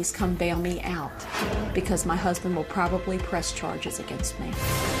jail, please come bail me out because my husband will probably press charges against me.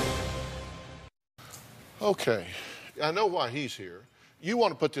 Okay, I know why he's here. You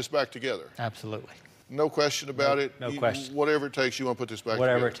want to put this back together? Absolutely. No question about it? No question. Whatever it takes, you want to put this back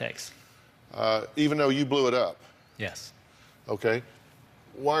Whatever together? it takes. Even though you blew it up? Yes. Okay.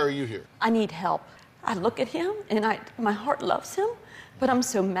 Why are you here? I need help. I look at him and my heart loves him, but I'm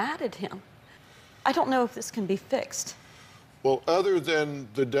so mad at him. I don't know if this can be fixed. Well, other than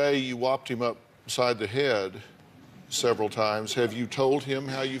the day you whopped him upside the head several times, have you told him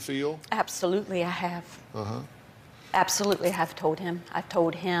how you feel? Absolutely, I have. Uh-huh. Absolutely, I have told him. I've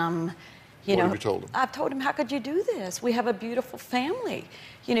told him, What have you told him? I've told him, how could you do this? We have a beautiful family.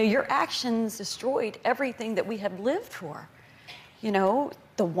 You know, your actions destroyed everything that we have lived for. You know,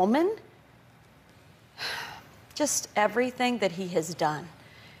 the woman, just everything that he has done.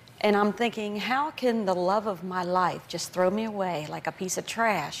 And I'm thinking, how can the love of my life just throw me away like a piece of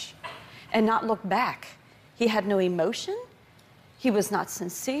trash and not look back? He had no emotion. He was not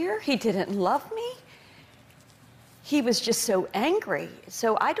sincere. He didn't love me. He was just so angry.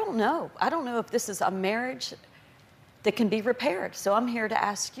 So I don't know. I don't know if this is a marriage that can be repaired. So I'm here to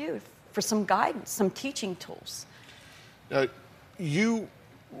ask you for some guidance, some teaching tools. Now, you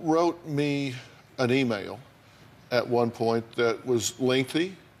wrote me an email at one point that was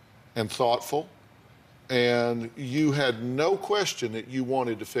lengthy and thoughtful, and you had no question that you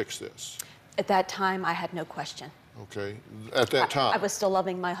wanted to fix this. At that time, I had no question. Okay, at that time. I was still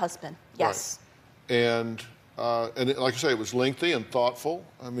loving my husband, yes. Right. And like I say, it was lengthy and thoughtful.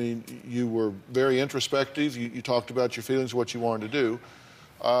 I mean, you were very introspective. You talked about your feelings, what you wanted to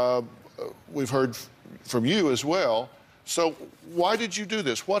do. We've heard from you as well. So why did you do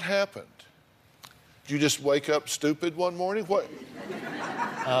this? What happened? Did you just wake up stupid one morning? What Pretty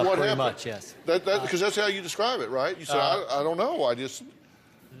happened? much, yes. Because that's how you describe it, right? You said, I don't know. I just...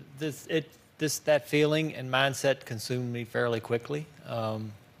 That feeling and mindset consumed me fairly quickly.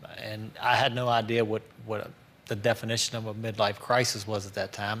 And I had no idea what the definition of a midlife crisis was at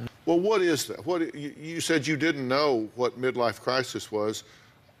that time. Well, what is that? You said you didn't know what midlife crisis was.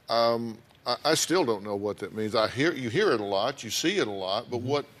 I still don't know what that means. You hear it a lot, you see it a lot, but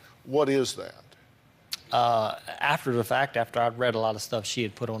what is that? After the fact, after I'd read a lot of stuff she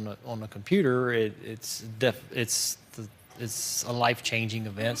had put on the computer, it's a life-changing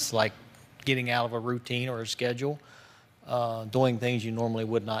events like getting out of a routine or a schedule, doing things you normally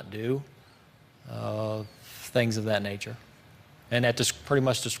would not do, things of that nature. And that just pretty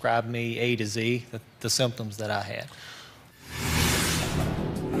much described me A to Z, the symptoms that I had.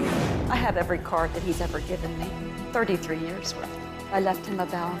 I have every card that he's ever given me, 33 years worth. I left him a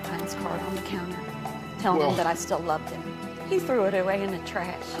Valentine's card on the counter, telling him that I still loved him. He threw it away in the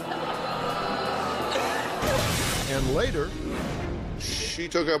trash. And later, she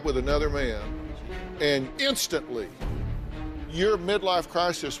took up with another man, and instantly, your midlife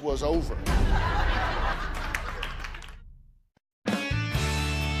crisis was over.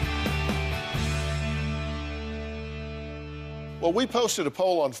 Well, we posted a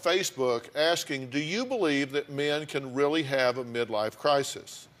poll on Facebook asking, do you believe that men can really have a midlife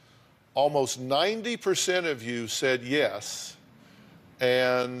crisis? Almost 90% of you said yes,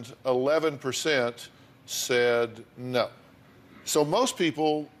 and 11% said no. So most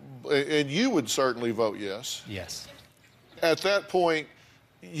people, and you would certainly vote yes. Yes. At that point,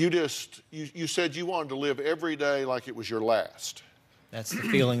 you said you wanted to live every day like it was your last. That's the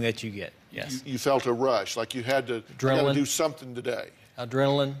feeling that you get, yes. You felt a rush, like you had to do something today.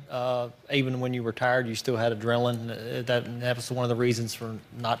 Adrenaline, even when you were tired, you still had adrenaline. That was one of the reasons for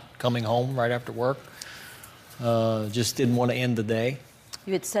not coming home right after work. Just didn't want to end the day.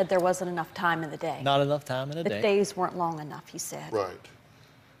 You had said there wasn't enough time in the day. Not enough time in the day. The days weren't long enough, he said. Right.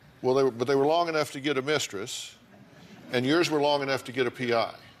 Well, but they were long enough to get a mistress, and yours were long enough to get a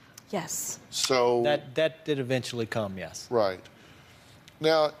PI. Yes. So that did eventually come, yes. Right.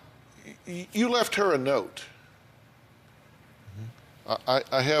 Now, you left her a note.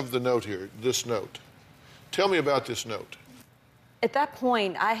 I have the note here, this note. Tell me about this note. At that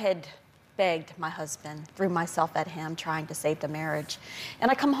point, I had begged my husband, threw myself at him, trying to save the marriage.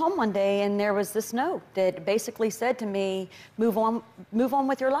 And I come home one day, and there was this note that basically said to me, move on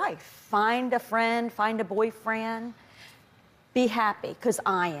with your life. Find a friend, find a boyfriend. Be happy, because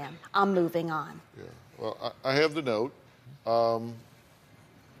I'm moving on. Yeah, well, I have the note.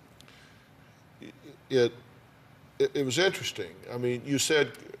 It was interesting. I mean, you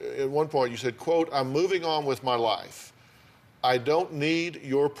said, at one point, you said, quote, I'm moving on with my life. I don't need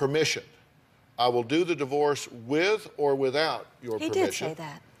your permission. I will do the divorce with or without your permission. He did say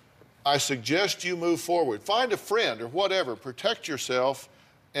that. I suggest you move forward. Find a friend or whatever. Protect yourself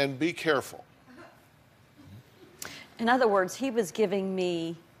and be careful. In other words, he was giving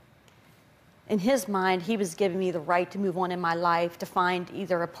me, in his mind, he was giving me the right to move on in my life, to find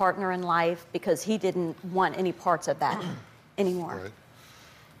either a partner in life, because he didn't want any parts of that anymore.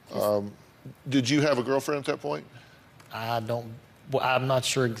 Right. Did you have a girlfriend at that point? I'm not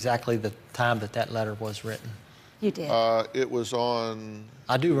sure exactly the time that letter was written. You did. It was on...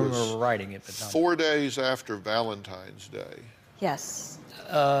 I do remember writing it, but not... 4 days after Valentine's Day. Yes.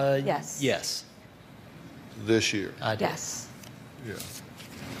 Yes. Yes. This year. I did. Yes. Yeah.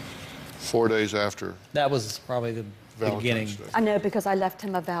 4 days after. That was probably the beginning. Day. I know, because I left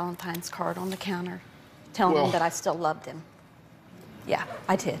him a Valentine's card on the counter telling him that I still loved him. Yeah,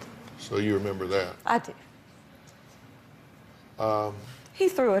 I did. So you remember that? I do. He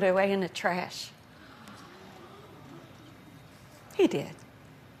threw it away in the trash. He did.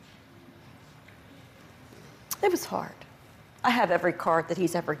 It was hard. I have every card that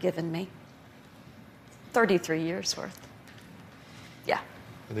he's ever given me. 33 years worth. Yeah.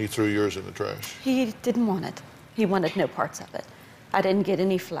 And he threw yours in the trash? He didn't want it. He wanted no parts of it. I didn't get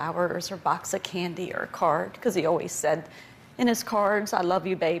any flowers or box of candy or a card, because he always said in his cards, I love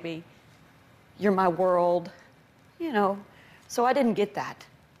you, baby. You're my world. You know, so I didn't get that.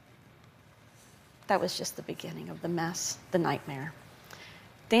 That was just the beginning of the mess, the nightmare.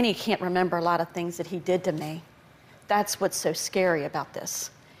 Danny can't remember a lot of things that he did to me. That's what's so scary about this.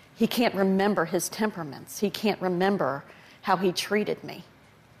 He can't remember his temperaments. He can't remember how he treated me.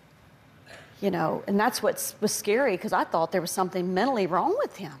 You know, and that's what was scary, because I thought there was something mentally wrong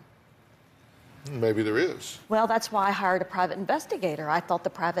with him. Maybe there is. Well, that's why I hired a private investigator. I thought the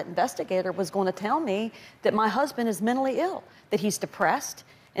private investigator was going to tell me that my husband is mentally ill, that he's depressed,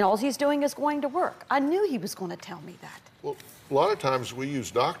 and all he's doing is going to work. I knew he was going to tell me that. Well, a lot of times we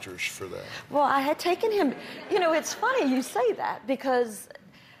use doctors for that. Well, I had taken him, you know, it's funny you say that, because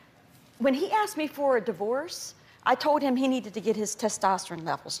when he asked me for a divorce, I told him he needed to get his testosterone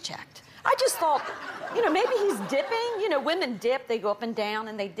levels checked. I just thought, you know, maybe he's dipping. You know, women dip, they go up and down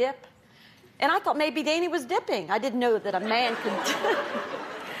and they dip. And I thought maybe Danny was dipping. I didn't know that a man could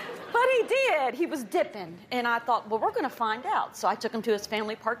but he did. He was dipping. And I thought, well, we're going to find out. So I took him to his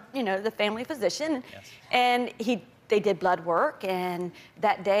family the family physician. Yes. And they did blood work. And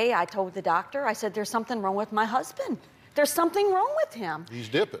that day I told the doctor, I said, there's something wrong with my husband. There's something wrong with him. He's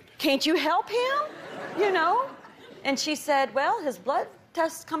dipping. Can't you help him? You know? And she said, well, his blood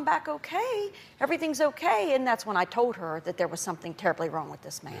tests come back okay. Everything's okay. And that's when I told her that there was something terribly wrong with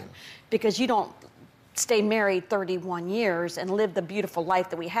this man. Yeah. Because you don't stay married 31 years and live the beautiful life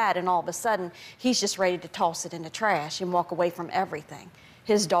that we had, and all of a sudden, he's just ready to toss it in the trash and walk away from everything.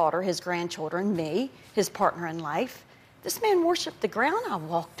 His daughter, his grandchildren, me, his partner in life. This man worshiped the ground I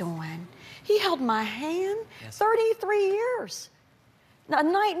walked on. He held my hand 33 years. A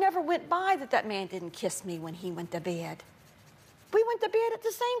night never went by that man didn't kiss me when he went to bed. We went to bed at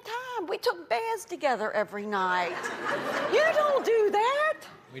the same time. We took baths together every night. You don't do that.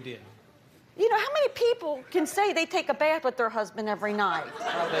 We did. You know, how many people can say they take a bath with their husband every night?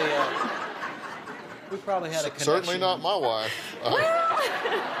 We probably had a connection. Certainly not my wife. I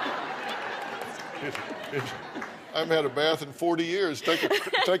haven't had a bath in 40 years.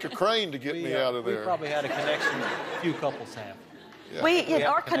 Take a crane to get me out of there. We probably had a connection a few couples have. Yeah.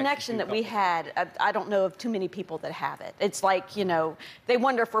 Our connection that we had, I don't know of too many people that have it. It's like, you know, they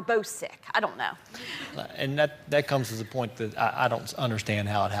wonder if we're both sick. I don't know. And that comes as a point that I don't understand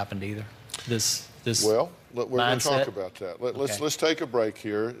how it happened either. This well, we're going to talk mindset. about that. Let's take a break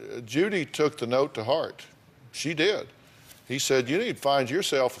here. Judy took the note to heart. She did. He said, you need to find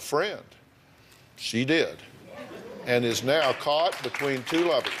yourself a friend. She did. And is now caught between two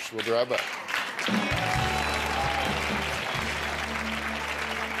lovers. We'll drive back.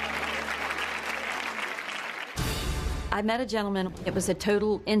 I met a gentleman. It was a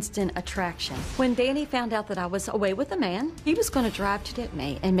total instant attraction. When Danny found out that I was away with a man, he was going to drive to get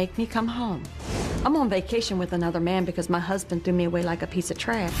me and make me come home. I'm on vacation with another man because my husband threw me away like a piece of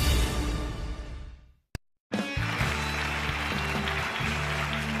trash.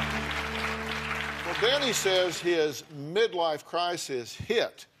 Well, Danny says his midlife crisis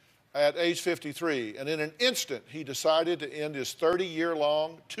hit at age 53, and in an instant, he decided to end his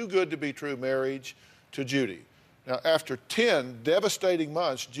 30-year-long, too-good-to-be-true marriage to Judy. Now, after 10 devastating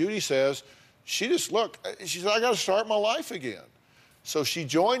months, Judy says, she said, I got to start my life again. So she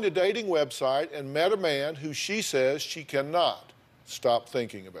joined a dating website and met a man who she says she cannot stop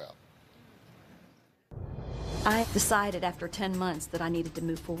thinking about. I decided after 10 months that I needed to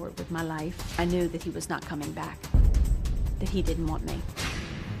move forward with my life. I knew that he was not coming back, that he didn't want me.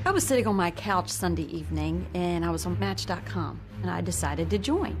 I was sitting on my couch Sunday evening, and I was on Match.com, and I decided to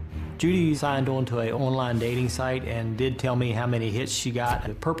join. Judy signed on to an online dating site and did tell me how many hits she got.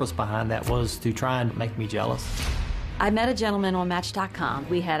 The purpose behind that was to try and make me jealous. I met a gentleman on Match.com.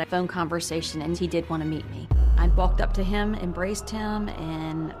 We had a phone conversation, and he did want to meet me. I walked up to him, embraced him,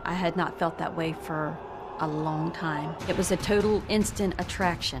 and I had not felt that way for a long time. It was a total instant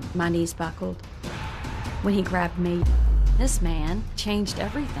attraction. My knees buckled when he grabbed me. This man changed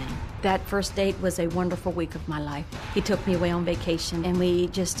everything. That first date was a wonderful week of my life. He took me away on vacation, and we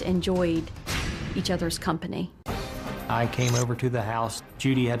just enjoyed each other's company. I came over to the house.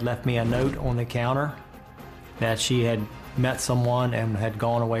 Judy had left me a note on the counter that she had met someone and had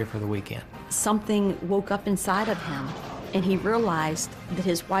gone away for the weekend. Something woke up inside of him, and he realized that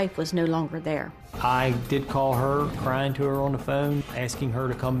his wife was no longer there. I did call her, crying to her on the phone, asking her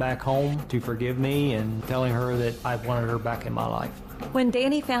to come back home to forgive me and telling her that I wanted her back in my life. When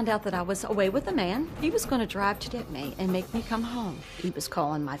Danny found out that I was away with a man, he was going to drive to get me and make me come home. He was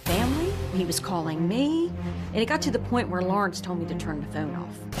calling my family, he was calling me, and it got to the point where Lawrence told me to turn the phone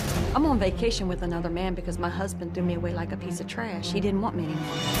off. I'm on vacation with another man because my husband threw me away like a piece of trash. He didn't want me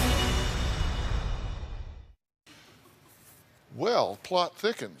anymore. Well, plot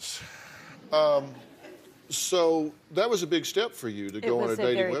thickens. So that was a big step for you to go on a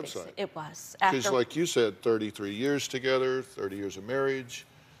dating website. It was. Because like you said, 33 years together, 30 years of marriage,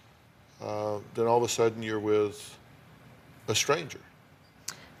 then all of a sudden you're with a stranger.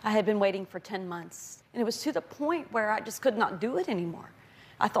 I had been waiting for 10 months, and it was to the point where I just could not do it anymore.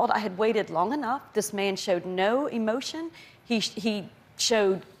 I thought I had waited long enough. This man showed no emotion. He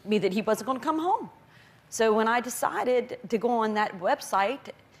showed me that he wasn't going to come home. So when I decided to go on that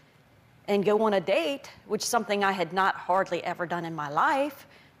website and go on a date, which is something I had not hardly ever done in my life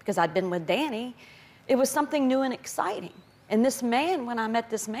because I'd been with Danny, it was something new and exciting. And this man, when I met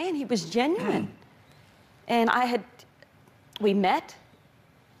this man, he was genuine. And we met,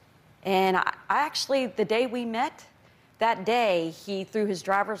 and I actually, the day we met, that day, he threw his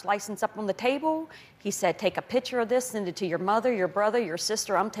driver's license up on the table. He said, take a picture of this, send it to your mother, your brother, your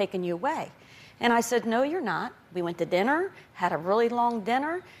sister, I'm taking you away. And I said, no, you're not. We went to dinner, had a really long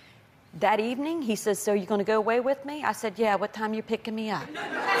dinner. That evening, he says, so you're going to go away with me? I said, yeah, what time you picking me up?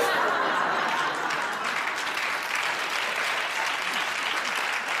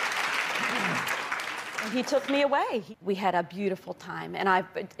 And he took me away. We had a beautiful time, and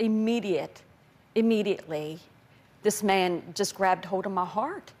immediately, this man just grabbed hold of my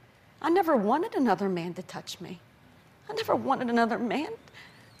heart. I never wanted another man to touch me. I never wanted another man.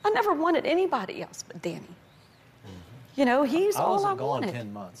 I never wanted anybody else but Danny. You know, he's all I wanted. I wasn't gone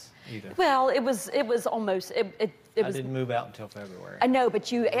 10 months either. Well, it was almost, it I was. didn't move out until February. I know,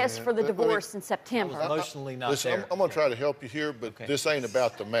 but you asked for the divorce in September. I was emotionally not Listen, there. I'm going to try to help you here, but this ain't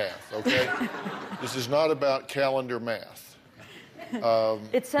about the math, okay? This is not about calendar math.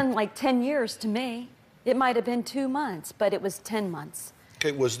 It seemed like 10 years to me. It might have been 2 months, but it was 10 months.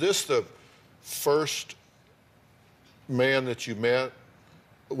 Okay, was this the first man that you met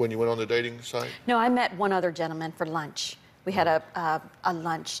when you went on the dating site? No, I met one other gentleman for lunch. We had a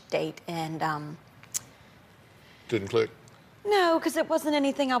lunch date, and didn't click? No, because it wasn't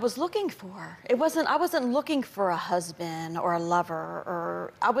anything I was looking for. I wasn't looking for a husband or a lover,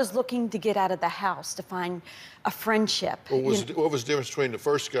 or I was looking to get out of the house to find a friendship. What was the difference between the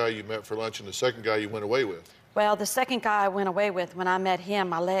first guy you met for lunch and the second guy you went away with? Well, the second guy I went away with, when I met him,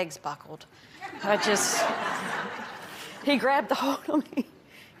 my legs buckled. He grabbed the hold of me.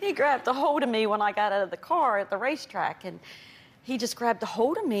 He grabbed a hold of me when I got out of the car at the racetrack, and he just grabbed a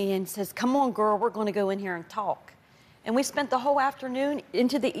hold of me and says, come on, girl, we're going to go in here and talk. And we spent the whole afternoon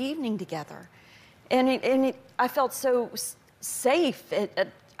into the evening together. And I felt so safe.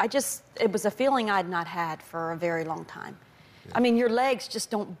 It was a feeling I'd not had for a very long time. Yeah. I mean, your legs just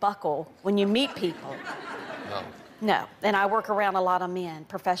don't buckle when you meet people. No. And I work around a lot of men,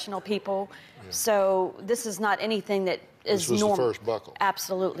 professional people. Yeah. So this is not anything that is normal. This was the first buckle.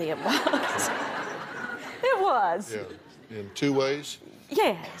 Absolutely, it was. It was. Yeah. In two ways?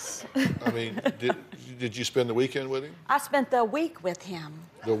 Yes. I mean, did you spend the weekend with him? I spent the week with him.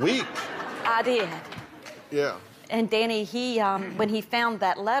 The week? I did. Yeah. And Danny, when he found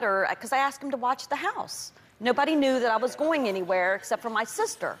that letter, because I asked him to watch the house. Nobody knew that I was going anywhere except for my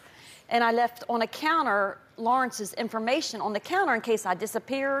sister. And I left on a counter Lawrence's information on the counter in case I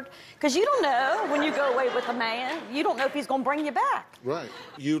disappeared. Because you don't know when you go away with a man, you don't know if he's going to bring you back. Right.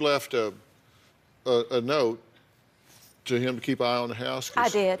 You left a note to him to keep an eye on the house? I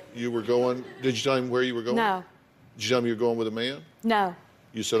did. You were going, did you tell him where you were going? No, Did you tell me you're going with a man? No.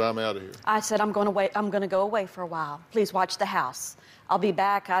 You said, I'm out of here. I said, I'm going to go away for a while. Please watch the house. I'll be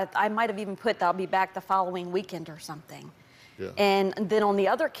back. I might have even put that I'll be back the following weekend or something. Yeah. And then on the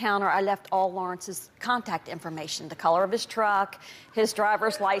other counter, I left all Lawrence's contact information, the color of his truck, his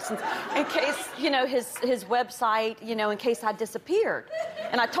driver's license, in case, his website, in case I disappeared.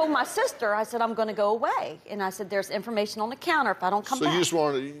 And I told my sister, I said, I'm going to go away. And I said, there's information on the counter if I don't come back. So you just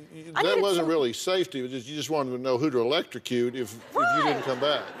wanted, that wasn't really safety, you just wanted to know who to electrocute if you didn't come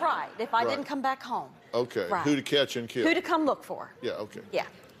back. Right, if I didn't come back home. Okay, right. Who to catch and kill. Who to come look for. Yeah, okay. Yeah.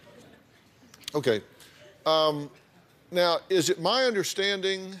 Okay. Now, is it my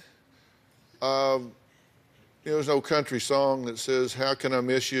understanding, there's no country song that says, how can I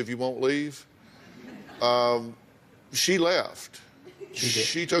miss you if you won't leave? She left. She did.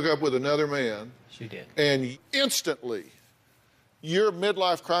 She took up with another man. She did. And instantly, your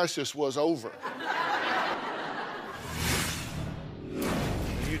midlife crisis was over.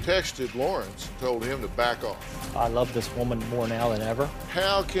 You texted Lawrence and told him to back off. I love this woman more now than ever.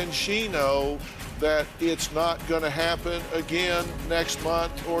 How can she know that it's not going to happen again next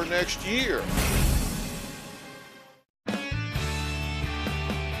month or next year?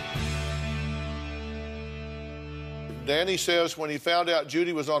 Danny says when he found out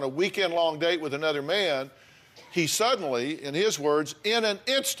Judy was on a weekend-long date with another man, he suddenly, in his words, in an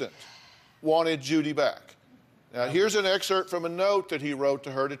instant, wanted Judy back. Now, here's an excerpt from a note that he wrote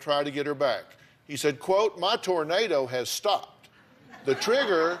to her to try to get her back. He said, quote, my tornado has stopped. The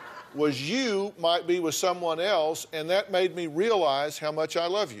trigger was you might be with someone else, and that made me realize how much I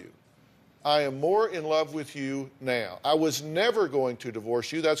love you. I am more in love with you now. I was never going to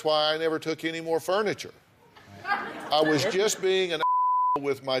divorce you. That's why I never took any more furniture. I was just being an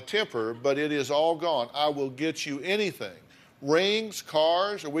with my temper, but it is all gone. I will get you anything, rings,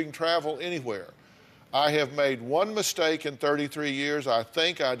 cars, or we can travel anywhere. I have made one mistake in 33 years. I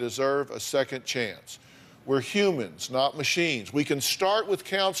think I deserve a second chance. We're humans, not machines. We can start with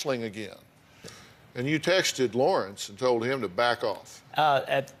counseling again. And you texted Lawrence and told him to back off.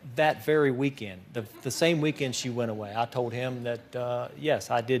 At that very weekend, the same weekend she went away, I told him that,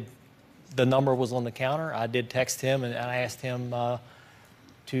 yes, I did. The number was on the counter. I did text him, and I asked him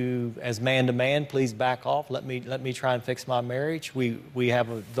to, as man to man, please back off. Let me try and fix my marriage. We have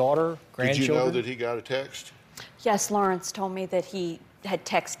a daughter, grandchildren. Did you know that he got a text? Yes, Lawrence told me that he had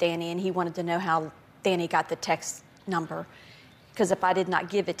texted Danny, and he wanted to know how Danny got the text number. Because if I did not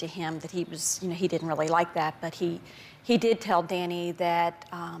give it to him, that he was, he didn't really like that. But he did tell Danny that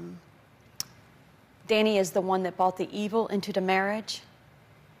Danny is the one that brought the evil into the marriage,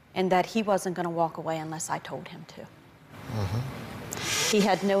 and that he wasn't going to walk away unless I told him to. He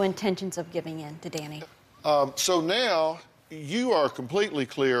had no intentions of giving in to Danny. So now you are completely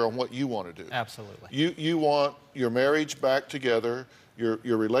clear on what you want to do. Absolutely. You want your marriage back together, your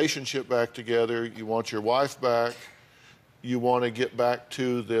relationship back together, you want your wife back, you want to get back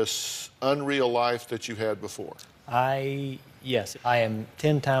to this unreal life that you had before. Yes, I am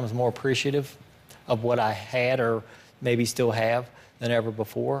 10 times more appreciative of what I had or maybe still have than ever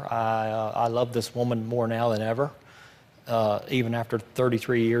before. I love this woman more now than ever. Even after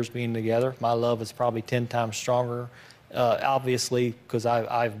 33 years being together, my love is probably 10 times stronger. Obviously, because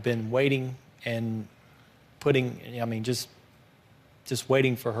I've been waiting and just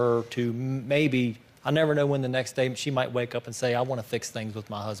waiting for her to maybe, I never know when the next day she might wake up and say, I want to fix things with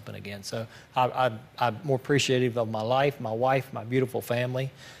my husband again. So I'm more appreciative of my life, my wife, my beautiful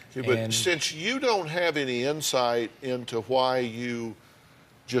family. Okay, but since you don't have any insight into why you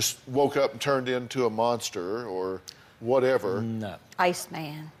just woke up and turned into a monster or whatever. No.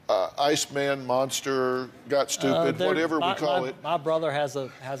 Iceman. Iceman, monster, got stupid, whatever we call it. My brother has a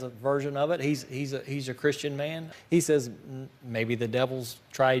version of it. He's a Christian man. He says maybe the devil's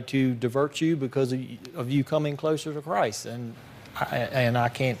tried to divert you because of you coming closer to Christ, and I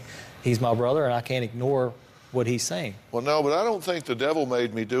can't. He's my brother, and I can't ignore what he's saying. Well, no, but I don't think the devil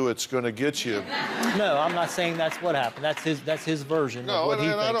made me do it's going to get you. No, I'm not saying that's what happened. That's his version of what he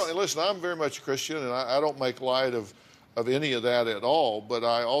thinks. I don't. Listen, I'm very much a Christian, and I don't make light of any of that at all. But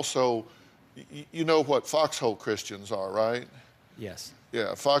I also, you know what foxhole Christians are, right? Yes.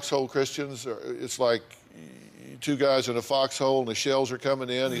 Yeah, foxhole Christians. It's like two guys in a foxhole, and the shells are coming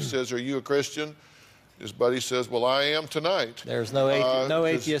in. He says, "Are you a Christian?" His buddy says, "Well, I am tonight." There's no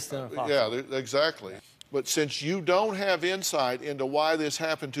atheist in a foxhole. Yeah, exactly. But since you don't have insight into why this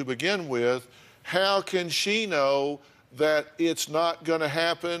happened to begin with, how can she know that it's not going to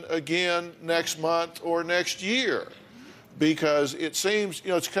happen again next month or next year? Because it seems,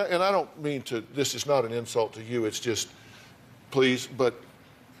 and I don't mean to, this is not an insult to you, it's just, please, but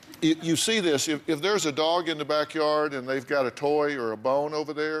You see this, if there's a dog in the backyard and they've got a toy or a bone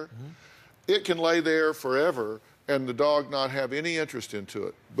over there, it can lay there forever and the dog not have any interest into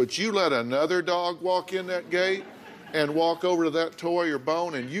it. But you let another dog walk in that gate and walk over to that toy or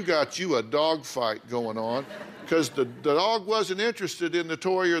bone, and you got you a dog fight going on, because the dog wasn't interested in the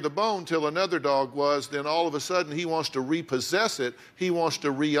toy or the bone till another dog was. Then all of a sudden he wants to repossess it, he wants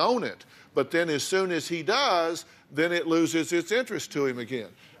to re-own it. But then as soon as he does, then it loses its interest to him again.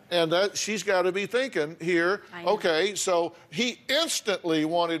 And that she's got to be thinking here, okay, so he instantly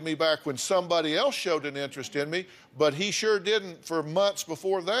wanted me back when somebody else showed an interest in me, but he sure didn't for months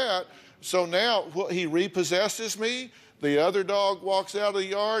before that. So now he repossesses me, the other dog walks out of the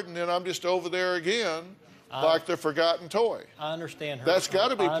yard, and then I'm just over there again like the forgotten toy. I understand her. That's got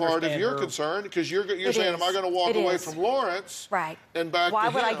to be part of your concern, because you're saying, am I going to walk away from Lawrence and back to him? Why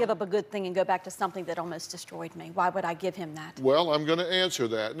would I give up a good thing and go back to something that almost destroyed me? Why would I give him that? Well, I'm going to answer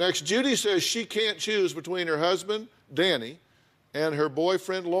that. Next, Judy says she can't choose between her husband, Danny, and her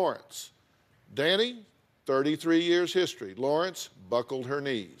boyfriend, Lawrence. Danny, 33 years history. Lawrence buckled her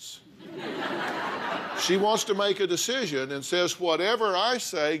knees. She wants to make a decision and says, whatever I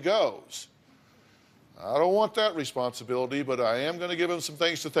say goes. I don't want that responsibility, but I am going to give him some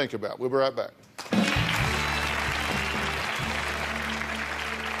things to think about. We'll be right back.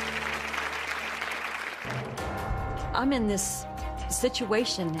 I'm in this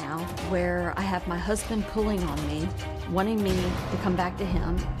situation now where I have my husband pulling on me, wanting me to come back to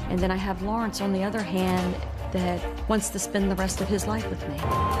him, and then I have Lawrence on the other hand that wants to spend the rest of his life with me.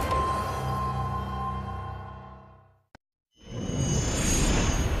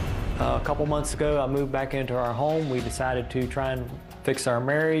 A couple months ago, I moved back into our home. We decided to try and fix our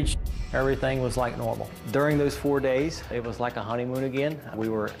marriage. Everything was like normal. During those 4 days, it was like a honeymoon again. We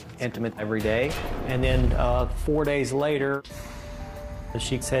were intimate every day. And then 4 days later,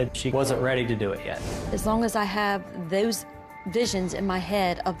 she said she wasn't ready to do it yet. As long as I have those visions in my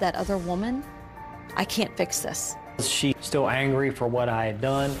head of that other woman, I can't fix this. She's still angry for what I had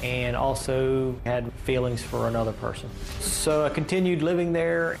done and also had feelings for another person. So I continued living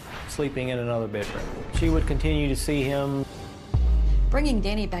there, sleeping in another bedroom. She would continue to see him. Bringing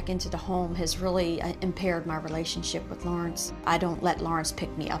Danny back into the home has really impaired my relationship with Lawrence. I don't let Lawrence pick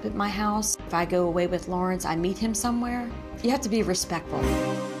me up at my house. If I go away with Lawrence, I meet him somewhere. You have to be respectful.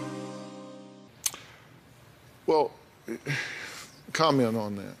 Well, comment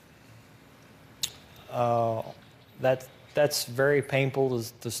on that. That's very painful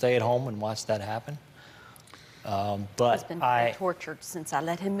to stay at home and watch that happen. But I've been tortured since I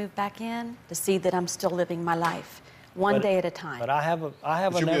let him move back in to see that I'm still living my life one day at a time. But I have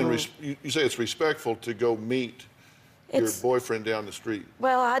you say it's respectful to go meet your boyfriend down the street.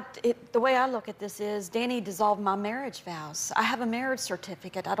 Well, the way I look at this is Danny dissolved my marriage vows. I have a marriage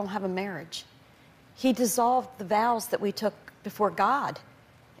certificate. I don't have a marriage. He dissolved the vows that we took before God,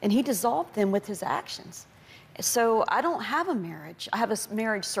 and he dissolved them with his actions. So I don't have a marriage. I have a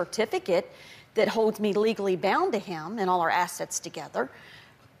marriage certificate that holds me legally bound to him and all our assets together.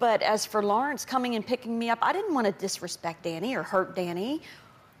 But as for Lawrence coming and picking me up, I didn't want to disrespect Danny or hurt Danny.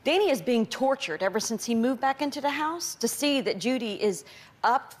 Danny is being tortured ever since he moved back into the house to see that Judy is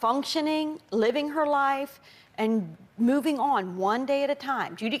up, functioning, living her life, and moving on one day at a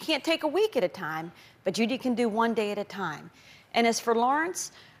time. Judy can't take a week at a time, but Judy can do one day at a time. And as for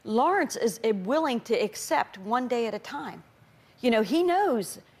Lawrence, Lawrence is willing to accept one day at a time. You know, he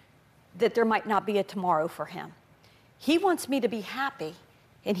knows that there might not be a tomorrow for him. He wants me to be happy,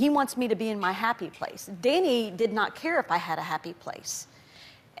 and he wants me to be in my happy place. Danny did not care if I had a happy place.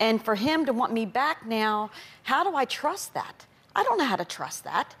 And for him to want me back now, how do I trust that? I don't know how to trust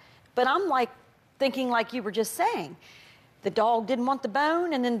that. But I'm like thinking like you were just saying. The dog didn't want the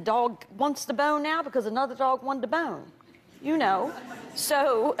bone, and then the dog wants the bone now because another dog wanted the bone. You know,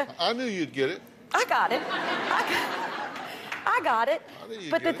 so... I knew you'd get it. I got it. I got it.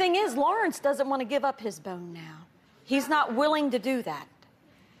 But the thing is, Lawrence doesn't want to give up his bone now. He's not willing to do that.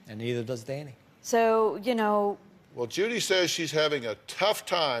 And neither does Danny. So, you know... Well, Judy says she's having a tough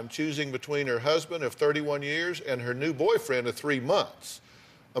time choosing between her husband of 31 years and her new boyfriend of 3 months.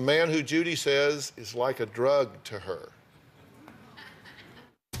 A man who Judy says is like a drug to her.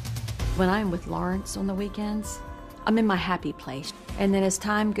 When I'm with Lawrence on the weekends, I'm in my happy place. And then as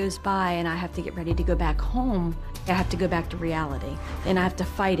time goes by and I have to get ready to go back home, I have to go back to reality. And I have to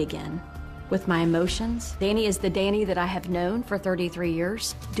fight again with my emotions. Danny is the Danny that I have known for 33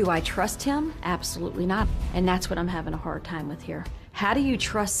 years. Do I trust him? Absolutely not. And that's what I'm having a hard time with here. How do you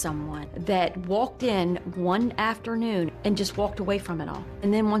trust someone that walked in one afternoon and just walked away from it all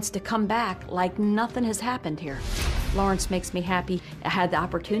and then wants to come back like nothing has happened here? Lawrence makes me happy. I had the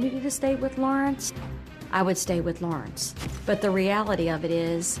opportunity to stay with Lawrence, I would stay with Lawrence. But the reality of it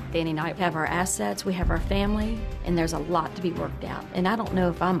is, Danny and I have our assets, we have our family, and there's a lot to be worked out. And I don't know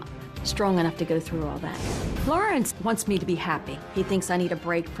if I'm strong enough to go through all that. Lawrence wants me to be happy. He thinks I need a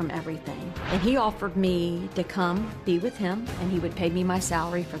break from everything. And he offered me to come be with him, and he would pay me my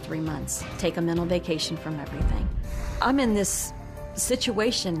salary for 3 months, take a mental vacation from everything. I'm in this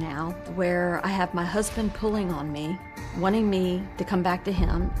situation now where I have my husband pulling on me, wanting me to come back to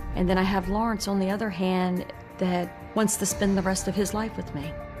him, and then I have Lawrence on the other hand that wants to spend the rest of his life with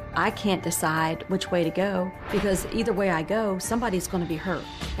me. I can't decide which way to go because either way I go, somebody's going to be hurt,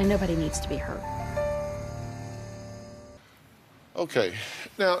 and nobody needs to be hurt. Okay,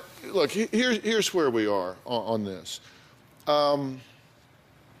 now look, here's where we are on this.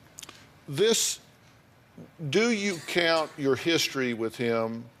 Do you count your history with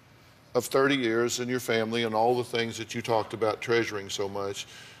him of 30 years and your family and all the things that you talked about treasuring so much?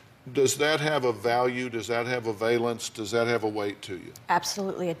 Does that have a value? Does that have a valence? Does that have a weight to you?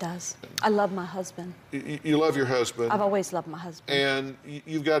 Absolutely it does. I love my husband. You love your husband. I've always loved my husband. And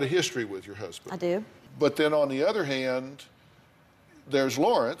you've got a history with your husband. I do. But then on the other hand, there's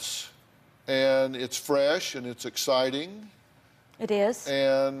Lawrence, and it's fresh and it's exciting. It is.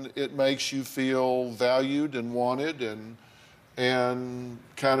 And it makes you feel valued and wanted and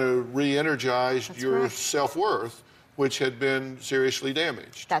kind of re-energized your self-worth, which had been seriously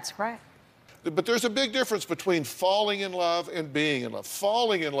damaged. That's correct. But there's a big difference between falling in love and being in love.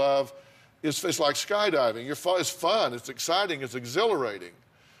 Falling in love is like skydiving. It's fun, it's exciting, it's exhilarating.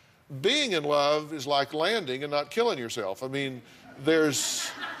 Being in love is like landing and not killing yourself. I mean,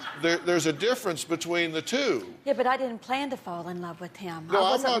 there's a difference between the two. Yeah, but I didn't plan to fall in love with him. No, I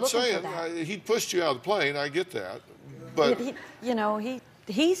I'm wasn't not looking saying for that. he pushed you out of the plane. I get that, but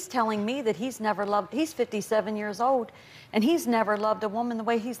he's telling me that he's never loved. He's 57 years old, and he's never loved a woman the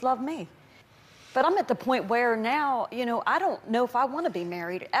way he's loved me. But I'm at the point where now, I don't know if I want to be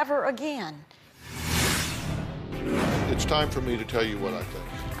married ever again. It's time for me to tell you what I think.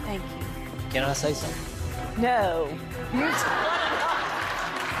 Thank you. Can I say something? No.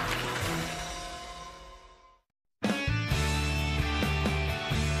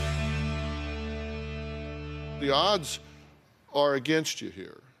 The odds are against you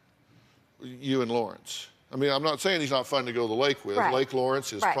here, you and Lawrence. I mean, I'm not saying he's not fun to go to the lake with. Right. Lake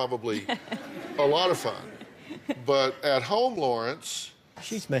Lawrence is probably a lot of fun. But at home, Lawrence...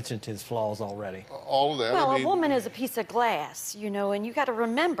 She's mentioned his flaws already. All of that. Well, I mean, a woman is a piece of glass, and you got to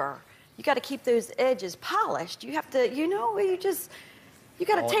remember, you got to keep those edges polished. You have to, you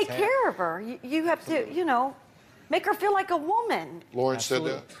got to take care of her. You have to, make her feel like a woman. Lawrence said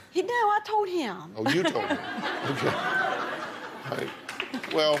that? No, I told him. Oh, you told him. Okay. Right.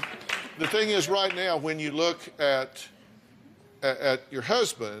 Well, the thing is, right now, when you look at your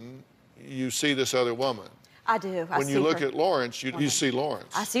husband, you see this other woman. I do. When you look at Lawrence, you see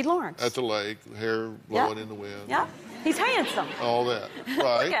Lawrence. I see Lawrence. At the lake, hair blowing in the wind. Yeah. He's handsome. All that.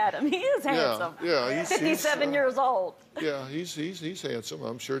 Right. Look at him. He is handsome. Yeah. He's 57 years old. Yeah, he's handsome.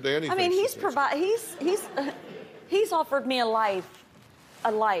 I'm sure Danny I mean, thinks he's offered me a life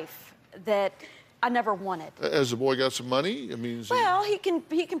that I never wanted. Has the boy got some money? I mean, well, he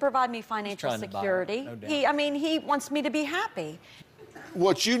can provide me financial security. No doubt. He wants me to be happy.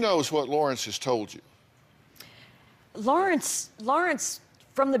 What you know is what Lawrence has told you. Lawrence,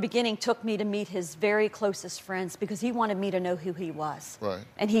 from the beginning, took me to meet his very closest friends because he wanted me to know who he was. Right.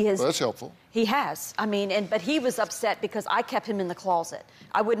 And he has. Well, that's helpful. He has. I mean, but he was upset because I kept him in the closet.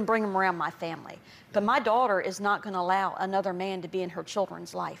 I wouldn't bring him around my family. But my daughter is not going to allow another man to be in her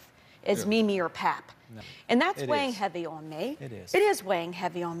children's life. It's Mimi or Pap. No. And that's weighing heavy on me. It is. It is weighing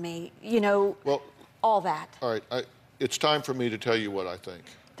heavy on me, well, all that. All right. It's time for me to tell you what I think.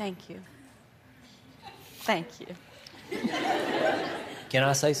 Thank you. Thank you. Can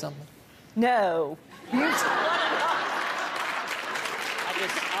I say something? No.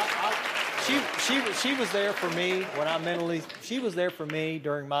 She was there for me when she was there for me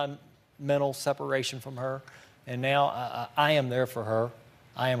during my mental separation from her, and now I am there for her.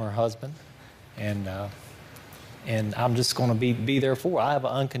 I am her husband, and I'm just going to be there for her. I have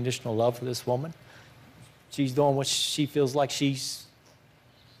an unconditional love for this woman. She's doing what she feels like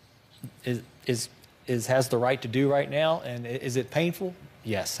has the right to do right now, and is it painful?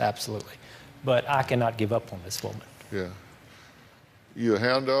 Yes, absolutely. But I cannot give up on this woman. Yeah. You a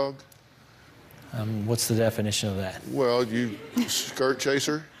hound dog? What's the definition of that? Well, you skirt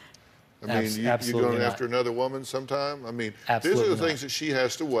chaser? I mean, you going after another woman sometime? I mean, these are the things that she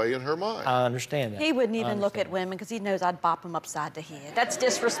has to weigh in her mind. I understand that. He wouldn't even look at women because he knows I'd bop him upside the head. That's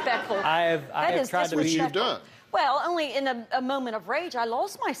disrespectful. I have tried to be. Which you've done. Well, only in a moment of rage, I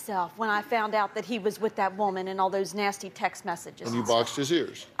lost myself when I found out that he was with that woman and all those nasty text messages. And you boxed his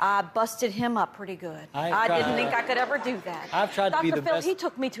ears. I busted him up pretty good. I didn't think I could ever do that. I've tried to be the Dr. Phill, best. he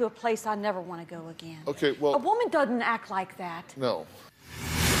took me to a place I never want to go again. Okay, well... A woman doesn't act like that. No.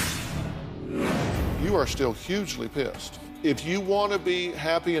 You are still hugely pissed. If you want to be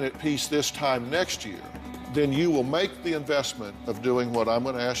happy and at peace this time next year, then you will make the investment of doing what I'm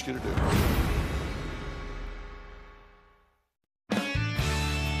going to ask you to do.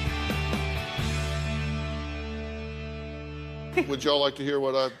 Would y'all like to hear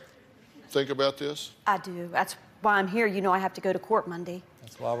what I think about this? I do. That's why I'm here. You know I have to go to court Monday.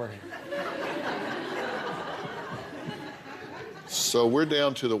 That's why we're here. So we're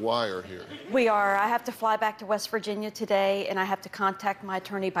down to the wire here. We are. I have to fly back to West Virginia today, and I have to contact my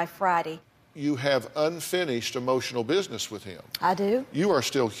attorney by Friday. You have unfinished emotional business with him. I do. You are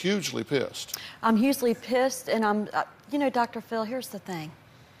still hugely pissed. I'm hugely pissed, and I'm, you know, Dr. Phill, here's the thing.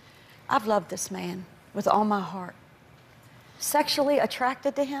 I've loved this man with all my heart. Sexually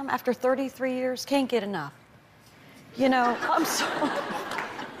attracted to him after 33 years, can't get enough. You know, I'm sorry.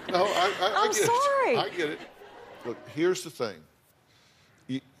 No, I I'm get sorry. it. I get it. Look, here's the thing.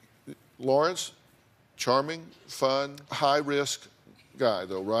 Lawrence, charming, fun, high-risk guy,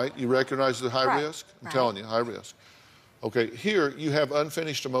 though, right? You recognize the high risk? I'm telling you, high risk. Okay, here you have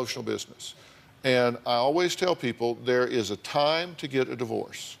unfinished emotional business. And I always tell people there is a time to get a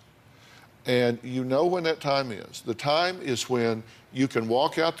divorce. And you know when that time is. The time is when you can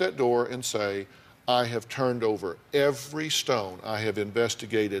walk out that door and say, I have turned over every stone. I have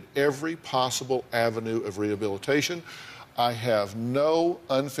investigated every possible avenue of rehabilitation. I have no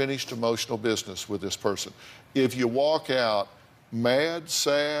unfinished emotional business with this person. If you walk out mad,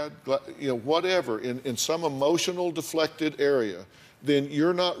 sad, you know, whatever, in some emotional deflected area, then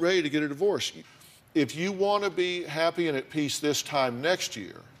you're not ready to get a divorce. If you want to be happy and at peace this time next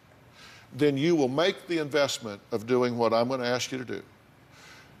year, then you will make the investment of doing what I'm going to ask you to do.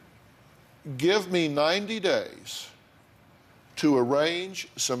 Give me 90 days to arrange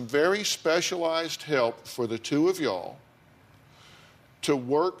some very specialized help for the two of y'all to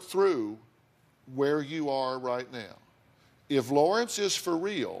work through where you are right now. If Lawrence is for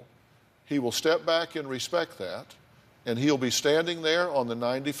real, he will step back and respect that, and he'll be standing there on the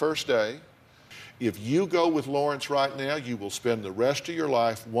 91st day. If you go with Lawrence right now, you will spend the rest of your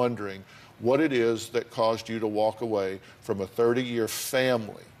life wondering what it is that caused you to walk away from a 30-year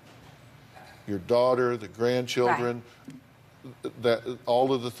family. Your daughter, the grandchildren, that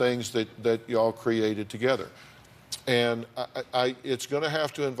all of the things that y'all created together. And it's going to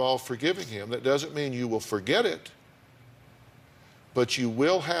have to involve forgiving him. That doesn't mean you will forget it, but you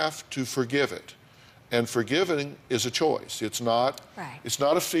will have to forgive it. And forgiving is a choice. It's not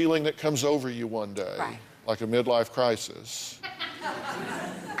a feeling that comes over you one day, like a midlife crisis.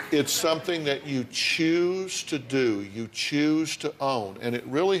 It's something that you choose to do, you choose to own, and it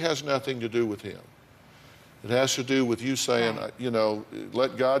really has nothing to do with him. It has to do with you saying, you know,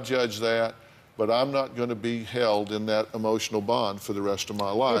 let God judge that, but I'm not going to be held in that emotional bond for the rest of my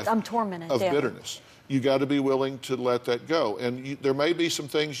life. I'm tormented. Of bitterness. You got to be willing to let that go. And there may be some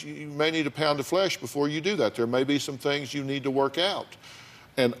things, you may need a pound of flesh before you do that. There may be some things you need to work out.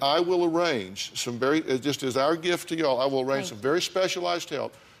 And I will arrange some just as our gift to y'all, I will arrange some very specialized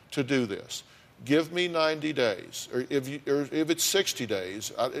help to do this. Give me 90 days, or if it's 60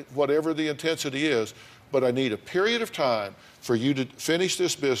 days, whatever the intensity is, but I need a period of time for you to finish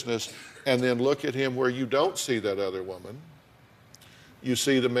this business and then look at him where you don't see that other woman. You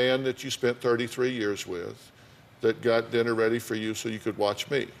see the man that you spent 33 years with that got dinner ready for you so you could watch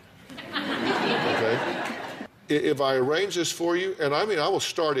me. Okay? If I arrange this for you, and I mean, I will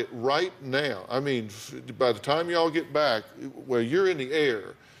start it right now. I mean, by the time y'all get back, where you're in the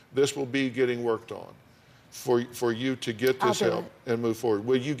air, this will be getting worked on for you to get this help and move forward.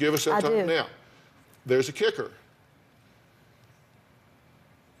 Will you give us that time? Now, there's a kicker.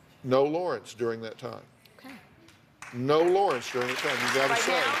 No Lawrence during that time. Okay. No Lawrence during that time. You got to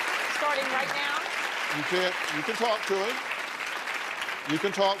say. Starting right now? You can talk to him. You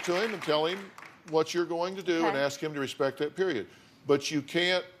can talk to him and tell him what you're going to do and ask him to respect that period. But you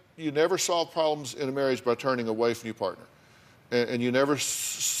never solve problems in a marriage by turning away from your partner. And you never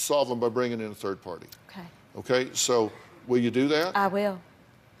solve them by bringing in a third party. Okay. Okay, so will you do that? I will.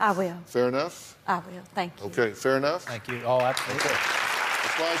 I will. Fair enough? I will. Thank you. Okay, fair enough? Thank you. Oh, absolutely. Okay.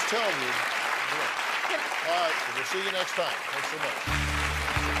 That's why I was telling you. All right, we'll see you next time. Thanks so much.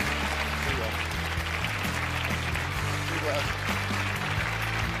 See you guys.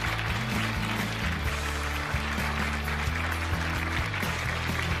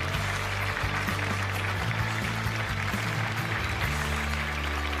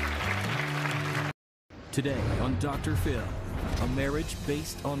 Today on Dr. Phil, a marriage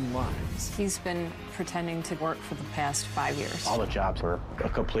based on lies. He's been pretending to work for the past 5 years. All the jobs were a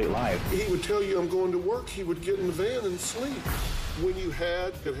complete lie. He would tell you, I'm going to work. He would get in the van and sleep. When you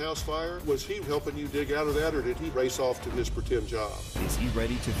had a house fire, was he helping you dig out of that, or did he race off to his pretend job? Is he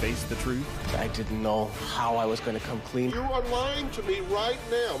ready to face the truth? I didn't know how I was going to come clean. You are lying to me right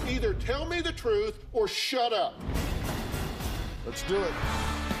now. Either tell me the truth or shut up. Let's do it.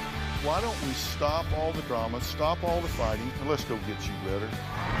 Why don't we stop all the drama, stop all the fighting, and let's go get you better.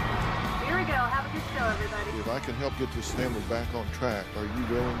 Here we go. Have a good show, everybody. If I can help get this family back on track, are you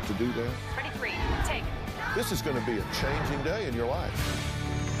willing to do that? Pretty free. Take. This is going to be a changing day in your life.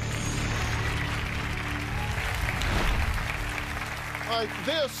 Hi,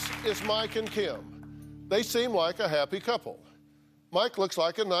 this is Mike and Kim. They seem like a happy couple. Mike looks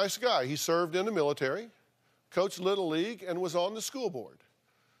like a nice guy. He served in the military, coached Little League, and was on the school board.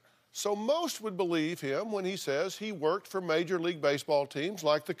 So most would believe him when he says he worked for Major League Baseball teams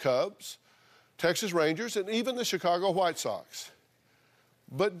like the Cubs, Texas Rangers, and even the Chicago White Sox.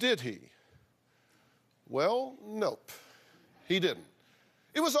 But did he? Well, nope, he didn't.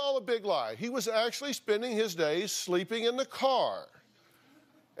 It was all a big lie. He was actually spending his days sleeping in the car.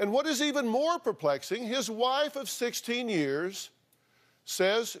 And what is even more perplexing, his wife of 16 years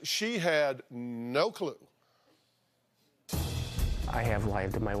says she had no clue. I have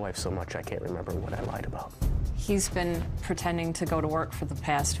lied to my wife so much I can't remember what I lied about. He's been pretending to go to work for the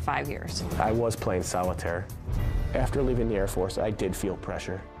past 5 years. I was playing solitaire. After leaving the Air Force, I did feel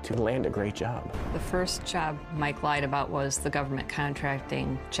pressure to land a great job. The first job Mike lied about was the government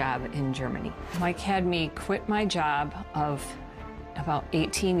contracting job in Germany. Mike had me quit my job of about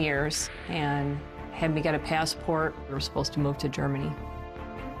 18 years and had me get a passport. We were supposed to move to Germany.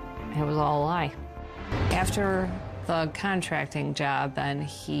 And it was all a lie. After the contracting job, then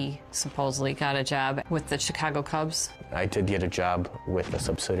he supposedly got a job with the Chicago Cubs. I did get a job with a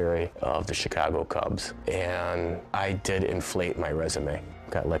subsidiary of the Chicago Cubs, and I did inflate my resume.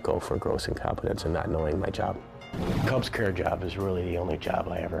 Got let go for gross incompetence and not knowing my job. Cubs care job is really the only job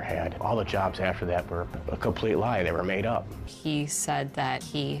I ever had. All the jobs after that were a complete lie. They were made up. He said that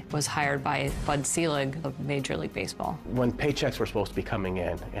he was hired by Bud Selig of Major League Baseball. When paychecks were supposed to be coming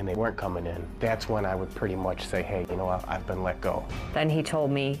in and they weren't coming in, that's when I would pretty much say, hey, you know what, I've been let go. Then he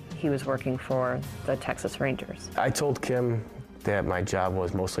told me he was working for the Texas Rangers. I told Kim that my job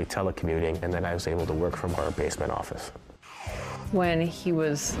was mostly telecommuting and that I was able to work from our basement office. When he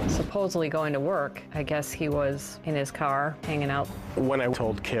was supposedly going to work, I guess he was in his car hanging out. When I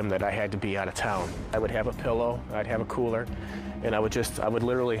told Kim that I had to be out of town, I would have a pillow, I'd have a cooler, and I would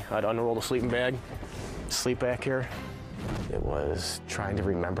I'd unroll the sleeping bag, sleep back here. It was trying to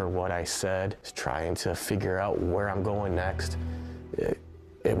remember what I said, trying to figure out where I'm going next.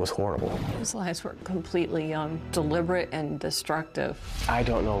 It was horrible. His lies were completely deliberate and destructive. I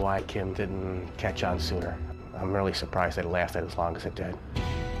don't know why Kim didn't catch on sooner. I'm really surprised that it lasted as long as it did.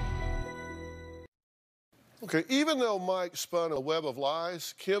 Okay, even though Mike spun a web of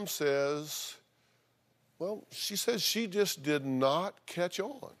lies, Kim says, well, she says she just did not catch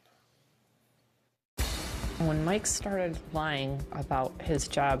on. When Mike started lying about his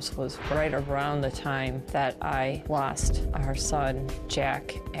jobs was right around the time that I lost our son,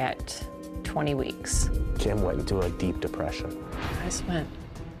 Jack, at 20 weeks. Kim went into a deep depression. I spent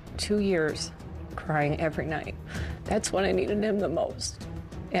 2 years crying every night. That's when I needed him the most.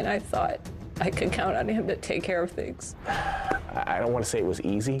 And I thought I could count on him to take care of things. I don't want to say it was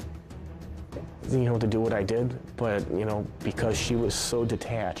easy, to do what I did, but, because she was so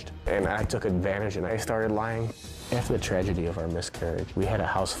detached, and I took advantage and I started lying. After the tragedy of our miscarriage, we had a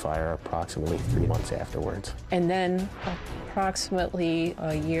house fire approximately 3 months afterwards. And then approximately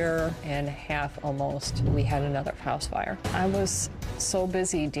a year and a half almost, we had another house fire. I was so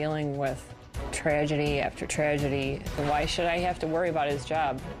busy dealing with tragedy after tragedy. Why should I have to worry about his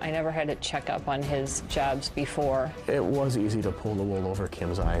job? I never had to check up on his jobs before. It was easy to pull the wool over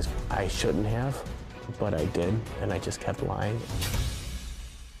Kim's eyes. I shouldn't have, but I did, and I just kept lying.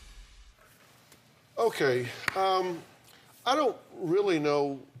 Okay, I don't really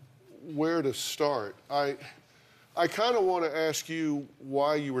know where to start. I kind of want to ask you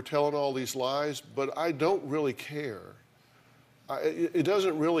why you were telling all these lies, but I don't really care. It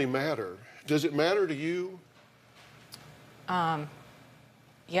doesn't really matter. Does it matter to you?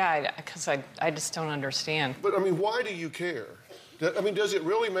 Yeah, because I just don't understand. But, why do you care? Does it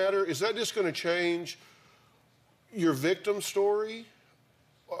really matter? Is that just going to change your victim story?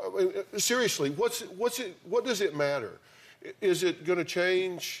 Seriously, what does it matter? Is it going to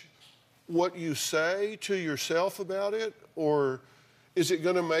change what you say to yourself about it? Or Is it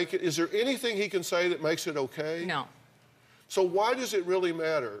going to make it? Is there anything he can say that makes it okay? No. So why does it really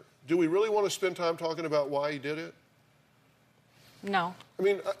matter? Do we really want to spend time talking about why he did it? No. I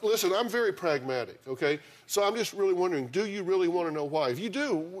mean, listen, I'm very pragmatic, okay? So I'm just really wondering, do you really want to know why? If you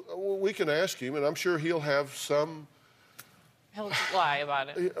do, we can ask him, and I'm sure he'll have some... He'll lie about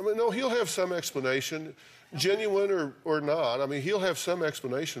it. I mean, no, he'll have some explanation, genuine or not. I mean, he'll have some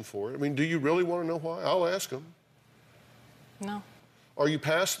explanation for it. I mean, do you really want to know why? I'll ask him. No. Are you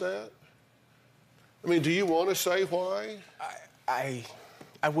past that? I mean, do you want to say why?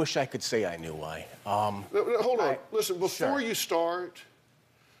 I wish I could say I knew why. No, hold on. Listen, before you start,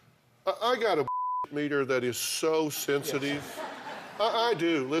 I got a meter that is so sensitive. Yes. I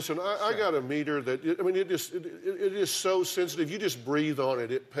do. Listen, I got a meter that, I mean, it is so sensitive. You just breathe on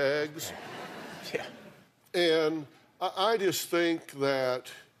it, it pegs. Yeah. And I just think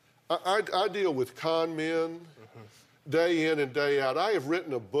that I deal with con men day in and day out. I have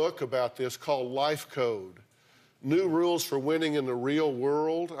written a book about this called Life Code. New Rules for Winning in the Real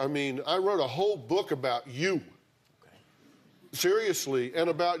World. I mean, I wrote a whole book about you. Okay. Seriously, and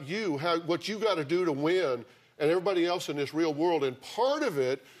about you, what you got to do to win, and everybody else in this real world. And part of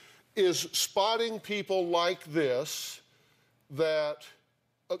it is spotting people like this that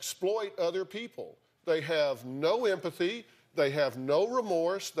exploit other people. They have no empathy, they have no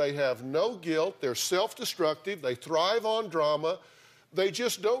remorse, they have no guilt, they're self-destructive, they thrive on drama, they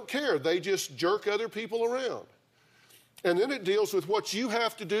just don't care, they just jerk other people around. And then it deals with what you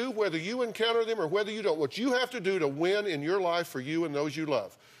have to do, whether you encounter them or whether you don't, what you have to do to win in your life for you and those you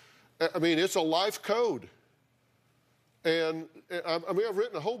love. I mean, it's a life code. And I mean, I've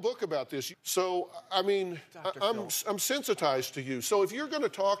written a whole book about this. So, I mean, I'm sensitized to you. So if you're going to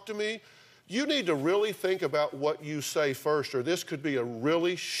talk to me, you need to really think about what you say first, or this could be a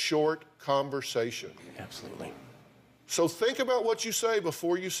really short conversation. Absolutely. So think about what you say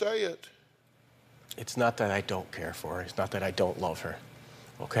before you say it. It's not that I don't care for her. It's not that I don't love her,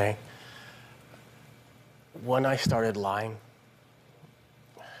 okay? When I started lying,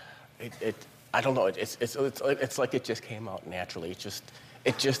 I don't know. It's like it just came out naturally.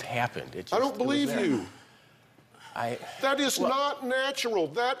 It just happened. I don't believe you. That is not natural.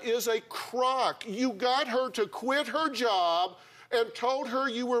 That is a crock. You got her to quit her job and told her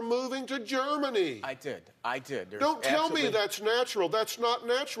you were moving to Germany. I did. Don't tell me that's natural. That's not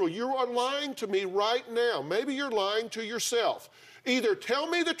natural. You are lying to me right now. Maybe you're lying to yourself. Either tell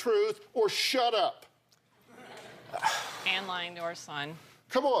me the truth or shut up. And lying to our son.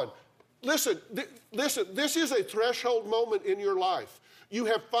 Come on. Listen, this is a threshold moment in your life. You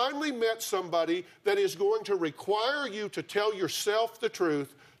have finally met somebody that is going to require you to tell yourself the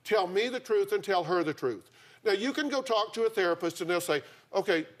truth, tell me the truth, and tell her the truth. Now, you can go talk to a therapist, and they'll say,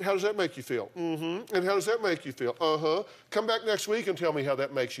 okay, how does that make you feel? Mm-hmm. And how does that make you feel? Uh-huh. Come back next week and tell me how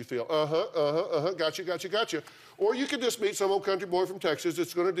that makes you feel. Uh-huh. Gotcha. Or you could just meet some old country boy from Texas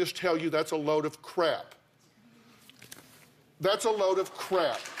that's going to just tell you that's a load of crap. That's a load of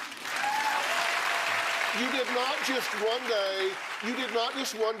crap. You did not just one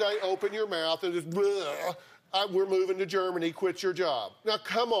day open your mouth and just, we're moving to Germany, quit your job. Now,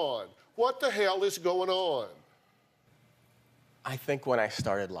 come on. What the hell is going on? I think when I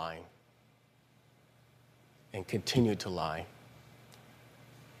started lying and continued to lie,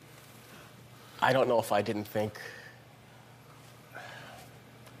 I don't know if I didn't think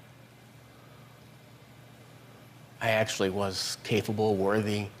I actually was capable,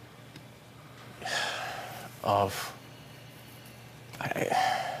 worthy of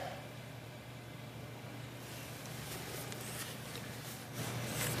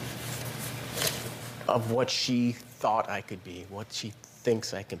what she thought I could be, what she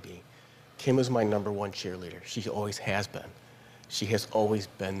thinks I can be. Kim is my #1 cheerleader. She always has been. She has always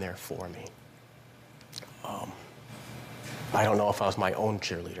been there for me. I don't know if I was my own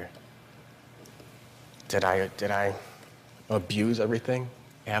cheerleader. Did I abuse everything?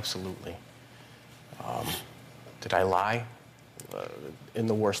 Absolutely. Did I lie? In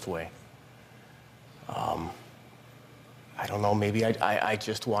the worst way. I don't know, maybe I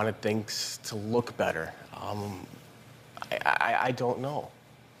just wanted things to look better. I don't know.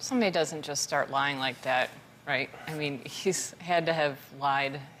 Somebody doesn't just start lying like that, right? I mean, he's had to have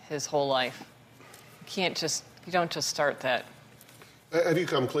lied his whole life. You don't just start that. Have you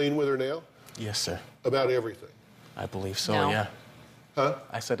come clean with her now? Yes, sir. About everything? I believe so, No. yeah. Huh?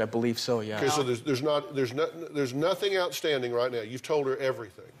 I said I believe so, yeah. Okay, so there's nothing outstanding right now. You've told her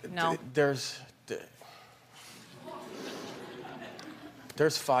everything. No.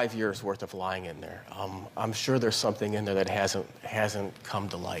 There's 5 years worth of lying in there. I'm sure there's something in there that hasn't come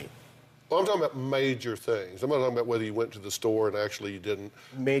to light. Well, I'm talking about major things. I'm not talking about whether you went to the store and actually you didn't.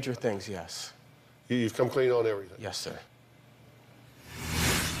 Major things, yes. You've come clean on everything? Yes, sir.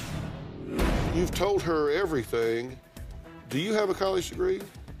 You've told her everything. Do you have a college degree?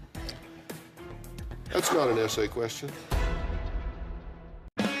 That's not an essay question.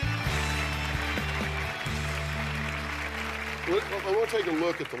 I want to take a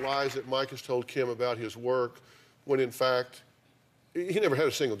look at the lies that Mike has told Kim about his work when, in fact, he never had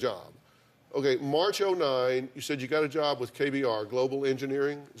a single job. Okay, March '09, you said you got a job with KBR, Global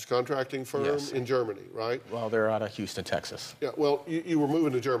Engineering, it's a contracting firm in Germany, right? Well, they're out of Houston, Texas. Yeah, well, you were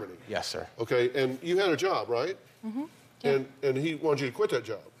moving to Germany. Yes, sir. Okay, and you had a job, right? Mm-hmm. Yeah. And he wanted you to quit that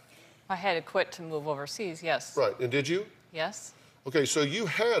job. I had to quit to move overseas, yes. Right, and did you? Yes. Okay, so you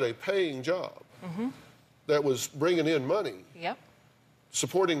had a paying job that was bringing in money, Yep.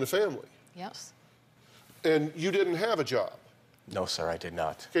 supporting the family, Yes. and you didn't have a job. No, sir, I did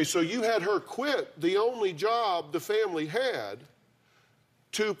not. Okay, so you had her quit the only job the family had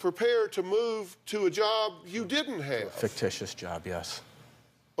to prepare to move to a job you didn't have. A fictitious job, yes.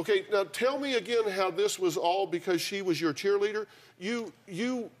 Okay, now tell me again how this was all because she was your cheerleader. You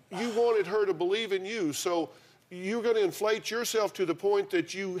wanted her to believe in you, so you're going to inflate yourself to the point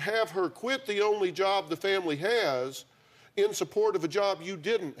that you have her quit the only job the family has in support of a job you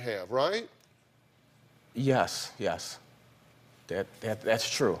didn't have, right? Yes, yes. That's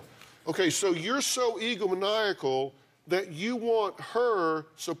true. Okay, so you're so egomaniacal that you want her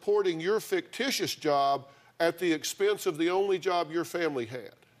supporting your fictitious job at the expense of the only job your family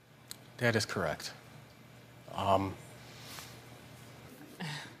had. That is correct. And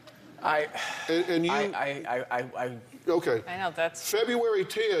you. Okay. I know, that's. February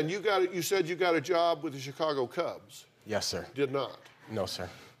 10, you said you got a job with the Chicago Cubs. Yes, sir. Did not. No, sir.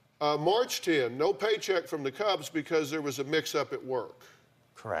 March 10, no paycheck from the Cubs because there was a mix-up at work.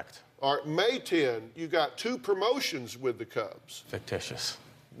 Correct. All right, May 10, you got 2 promotions with the Cubs. Fictitious.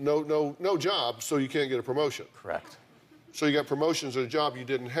 No job, so you can't get a promotion. Correct. So you got promotions at a job you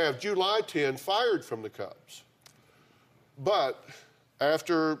didn't have. July 10, fired from the Cubs. But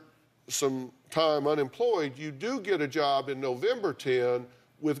after some time unemployed, you do get a job in November 10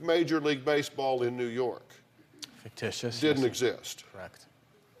 with Major League Baseball in New York. Fictitious. Didn't exist. Correct.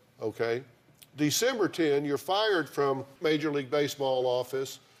 Okay. December 10, you're fired from Major League Baseball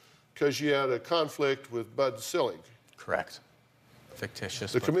office because you had a conflict with Bud Selig. Correct.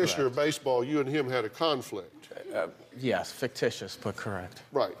 Fictitious. The commissioner of baseball, you and him had a conflict. Yes, fictitious, but correct.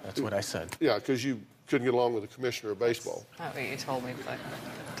 Right. That's what I said. Yeah, because you couldn't get along with the commissioner of baseball. Not what you told me, but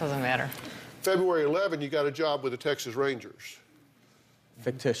it doesn't matter. February 11, you got a job with the Texas Rangers.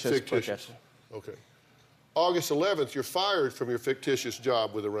 Fictitious. Fictitious. Okay. August 11th, you're fired from your fictitious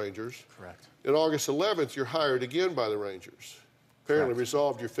job with the Rangers. Correct. And August 11th, you're hired again by the Rangers. Apparently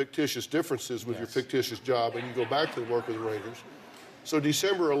resolved your fictitious differences with your fictitious job, and you go back to work with the Rangers. So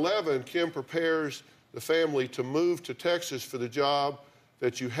December 11, Kim prepares the family to move to Texas for the job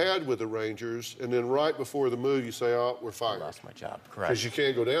that you had with the Rangers, and then right before the move, you say, oh, we're fired. I lost my job. Correct. Because you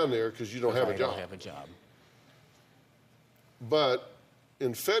can't go down there because you don't have a job. I don't have a job. But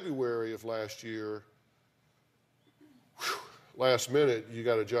in February of last year, last minute, you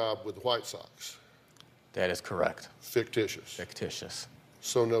got a job with the White Sox. That is correct. Fictitious. Fictitious.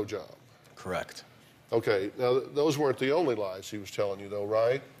 So no job. Correct. Okay, now those weren't the only lies he was telling you, though,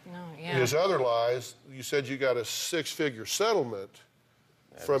 right? No, yeah. His other lies, you said you got a 6-figure settlement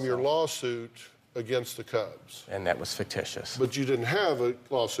from your lawsuit against the Cubs. And that was fictitious. But you didn't have a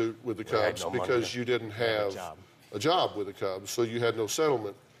lawsuit with the Cubs because you didn't have a job with the Cubs, so you had no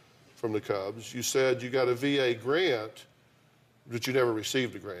settlement from the Cubs. You said you got a VA grant, but you never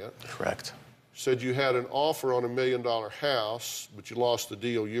received a grant. Correct. You said you had an offer on $1 million house, but you lost the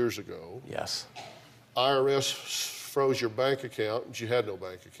deal years ago. Yes. IRS froze your bank account, but you had no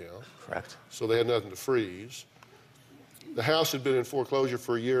bank account. Correct. So they had nothing to freeze. The house had been in foreclosure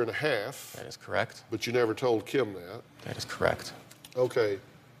for 1.5 years. That is correct. But you never told Kim that. That is correct. Okay.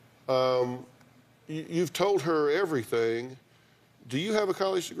 You've told her everything. Do you have a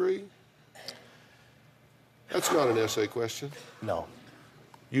college degree? That's not an essay question. No.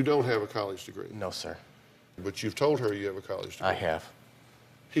 You don't have a college degree? No, sir. But you've told her you have a college degree? I have.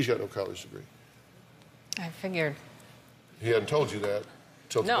 He's got no college degree. I figured. He hadn't told you that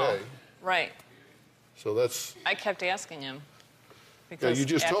till today. Right. So that's... I kept asking him. Yeah, Because you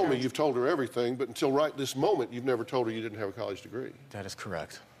just told me you've told her everything, but until right this moment, you've never told her you didn't have a college degree. That is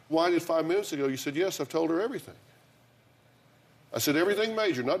correct. Why did 5 minutes ago you said, yes, I've told her everything? I said, everything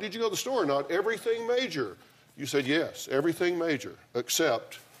major. Not did you go to the store, not everything major. You said, yes, everything major,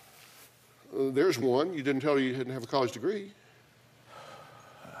 except there's one. You didn't tell her you didn't have a college degree.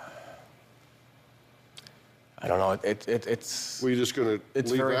 I don't know. It's. Were you just going to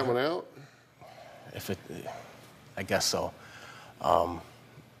leave that one out? I guess so. I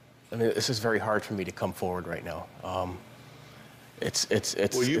mean, this is very hard for me to come forward right now. It's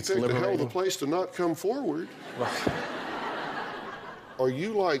well, you it's picked a hell of a liberating. place to not come forward. Are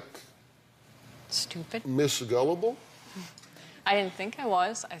you like stupid, Miss Gullible? I didn't think I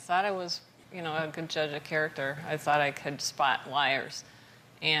was. I thought I was, you know, a good judge of character. I thought I could spot liars,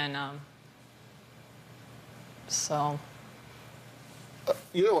 and so.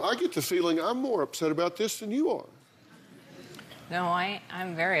 You know, I get the feeling I'm more upset about this than you are. No,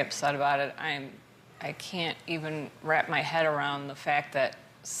 I'm very upset about it. I can't even wrap my head around the fact that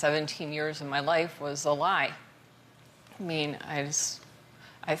 17 years of my life was a lie. I mean, I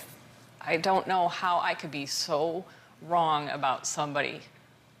don't know how I could be so wrong about somebody.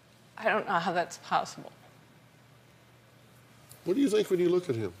 I don't know how that's possible. What do you think when you look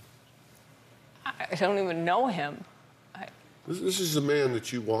at him? I don't even know him. This is the man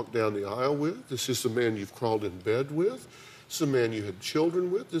that you walked down the aisle with. This is the man you've crawled in bed with. This is the man you had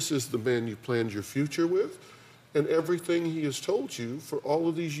children with. This is the man you planned your future with. And everything he has told you for all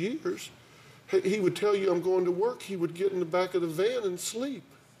of these years, he would tell you, I'm going to work. He would get in the back of the van and sleep.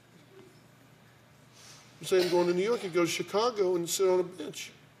 Say I'm going to New York, he'd go to Chicago and sit on a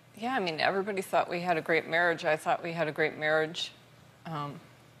bench. Yeah, I mean, everybody thought we had a great marriage. I thought we had a great marriage. And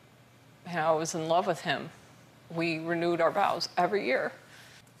I was in love with him. We renewed our vows every year.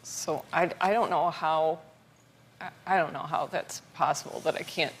 So I don't know how that's possible that I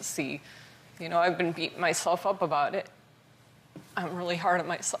can't see. You know, I've been beating myself up about it. I'm really hard on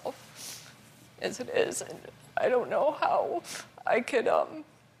myself, as it is, and I don't know how I could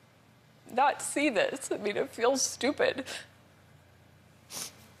not see this. I mean, it feels stupid.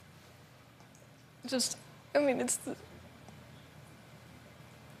 It's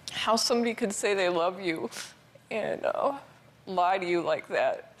how somebody could say they love you and lie to you like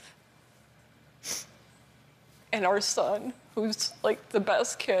that. And our son, who's like the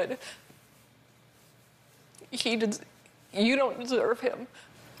best kid, you don't deserve him.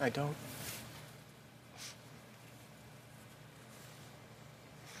 I don't.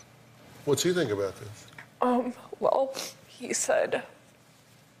 What's he think about this? Well, he said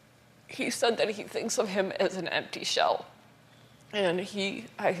that he thinks of him as an empty shell. And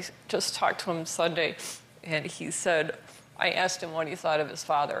I just talked to him Sunday, and he said, I asked him what he thought of his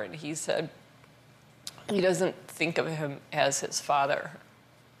father, and he said he doesn't think of him as his father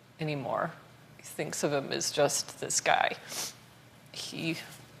anymore. He thinks of him as just this guy. He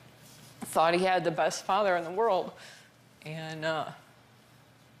thought he had the best father in the world, and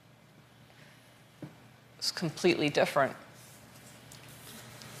it's completely different.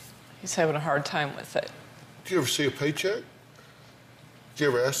 He's having a hard time with it. Do you ever see a paycheck? Did you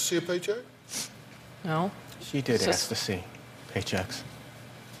ever ask to see a paycheck? No. She did ask to see paychecks.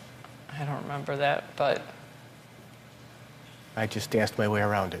 I don't remember that, but I just danced my way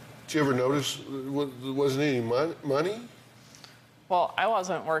around it. Did you ever notice there wasn't any money? Well, I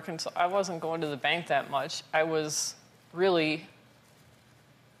wasn't working, so I wasn't going to the bank that much. I was really,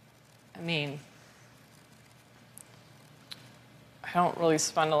 I don't really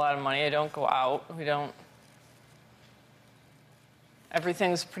spend a lot of money. I don't go out.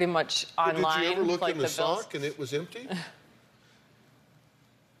 Everything's pretty much online. Did you ever look like in the sock and it was empty?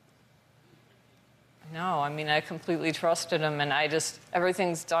 No, I completely trusted him, and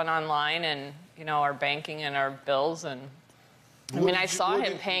everything's done online, and, our banking and our bills, and, I saw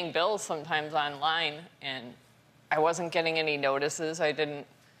him paying bills sometimes online, and I wasn't getting any notices. I didn't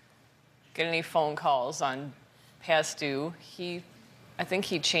get any phone calls on past due. I think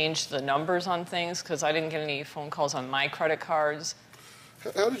he changed the numbers on things, because I didn't get any phone calls on my credit cards.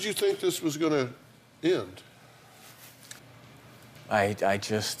 How did you think this was going to end? I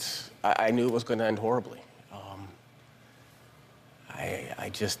knew it was going to end horribly. I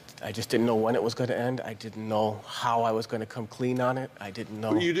just didn't know when it was going to end. I didn't know how I was going to come clean on it. I didn't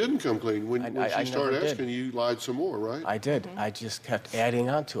know. But you didn't come clean. When she started asking, did. you lied some more, right? I did. Mm-hmm. I just kept adding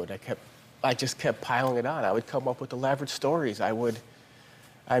on to it. I just kept piling it on. I would come up with elaborate stories. So what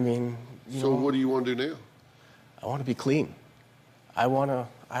do you want to do now? I want to be clean. I want her.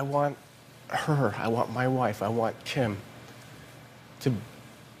 I want my wife. I want Kim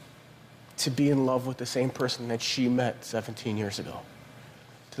to be in love with the same person that she met 17 years ago.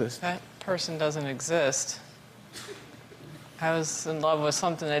 That person doesn't exist. I was in love with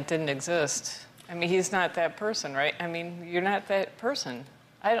something that didn't exist. He's not that person, right? You're not that person.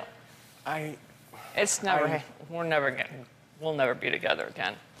 We'll never be together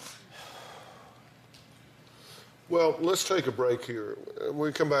again. Well, let's take a break here. When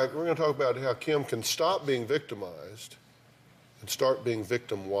we come back, we're going to talk about how Kim can stop being victimized and start being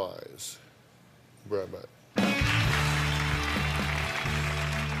victim-wise. Be right back.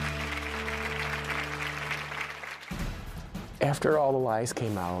 After all the lies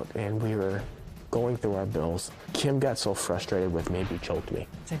came out and we were going through our bills, Kim got so frustrated with me, he choked me.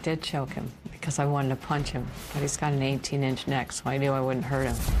 I did choke him because I wanted to punch him, but he's got an 18-inch neck, so I knew I wouldn't hurt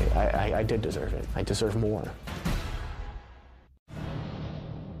him. I did deserve it. I deserve more.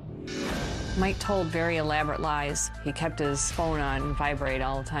 Mike told very elaborate lies. He kept his phone on vibrate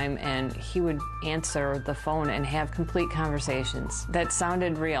all the time, and he would answer the phone and have complete conversations that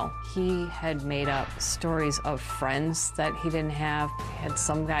sounded real. He had made up stories of friends that he didn't have. He had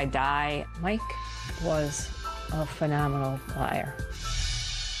some guy die. Mike was a phenomenal liar.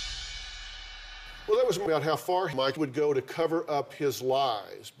 Well, that was about how far Mike would go to cover up his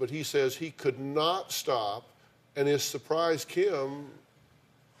lies, but he says he could not stop, and his surprise Kim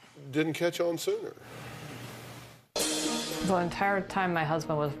didn't catch on sooner. The entire time my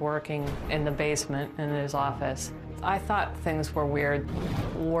husband was working in the basement in his office, I thought things were weird.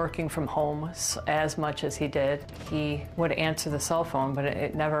 Working from home as much as he did, he would answer the cell phone, but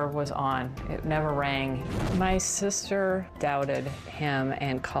it never was on. It never rang. My sister doubted him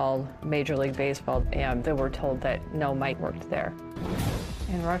and called Major League Baseball, and they were told that no, Mike worked there.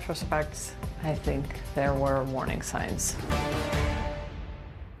 In retrospect, I think there were warning signs.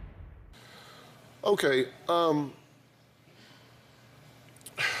 Okay, I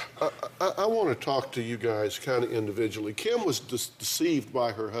want to talk to you guys kind of individually. Kim was deceived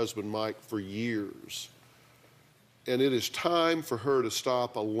by her husband, Mike, for years. And it is time for her to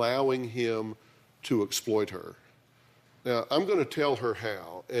stop allowing him to exploit her. Now, I'm going to tell her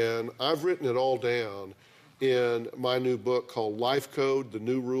how, and I've written it all down in my new book called Life Code, The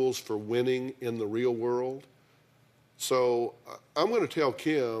New Rules for Winning in the Real World. So I'm going to tell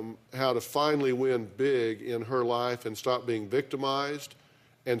Kim how to finally win big in her life and stop being victimized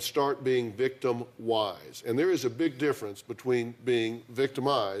and start being victim-wise. And there is a big difference between being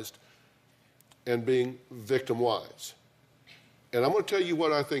victimized and being victim-wise. And I'm going to tell you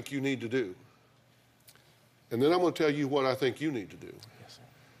what I think you need to do. And then I'm going to tell you what I think you need to do. Yes,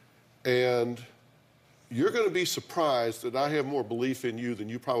 sir. And you're going to be surprised that I have more belief in you than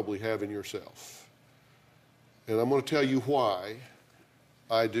you probably have in yourself. And I'm going to tell you why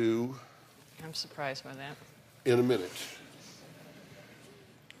I do. I'm surprised by that. In a minute.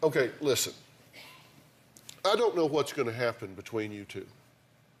 Okay, listen. I don't know what's going to happen between you two.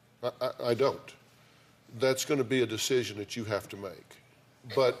 I don't. That's going to be a decision that you have to make.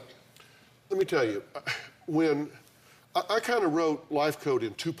 But let me tell you, when I kind of wrote Life Code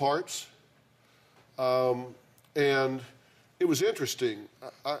in two parts, and it was interesting.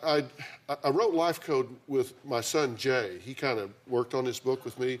 I wrote Life Code with my son, Jay. He kind of worked on this book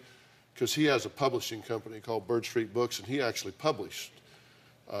with me because he has a publishing company called Bird Street Books, and he actually published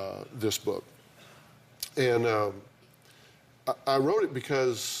this book. And I wrote it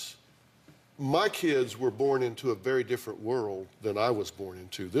because my kids were born into a very different world than I was born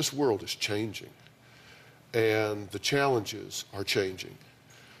into. This world is changing, and the challenges are changing.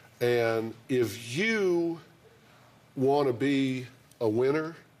 And if you want to be a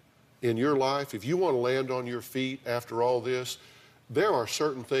winner in your life, if you want to land on your feet after all this, there are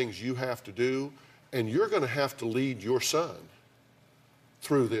certain things you have to do, and you're going to have to lead your son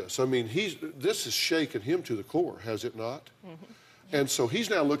through this. I mean, this has shaken him to the core, has it not? Mm-hmm. And so he's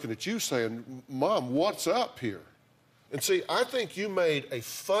now looking at you saying, Mom, what's up here? And see, I think you made a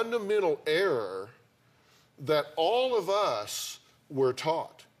fundamental error that all of us were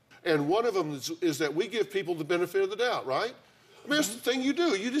taught. And one of them is that we give people the benefit of the doubt, right? I mean, that's the thing you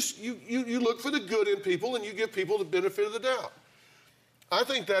do. You look for the good in people and you give people the benefit of the doubt. I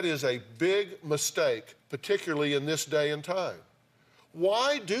think that is a big mistake, particularly in this day and time.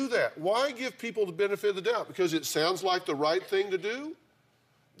 Why do that? Why give people the benefit of the doubt? Because it sounds like the right thing to do?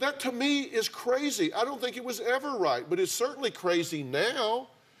 That to me is crazy. I don't think it was ever right, but it's certainly crazy now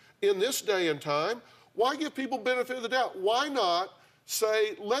in this day and time. Why give people benefit of the doubt? Why not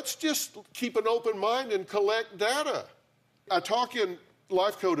say, let's just keep an open mind and collect data? I talk in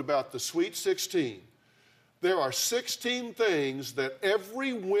Life Code about the Sweet 16. There are 16 things that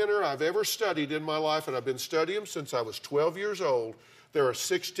every winner I've ever studied in my life, and I've been studying them since I was 12 years old, there are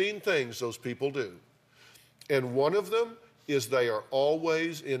 16 things those people do. And one of them is they are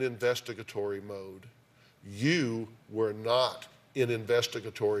always in investigatory mode. You were not in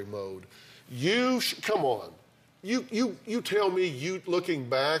investigatory mode. Come on. You tell me you, looking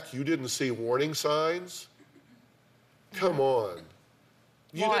back, you didn't see warning signs? Come on.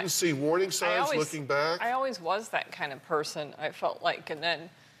 You didn't see warning signs looking back? I always was that kind of person, I felt like. And then,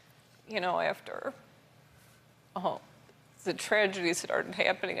 after the tragedy started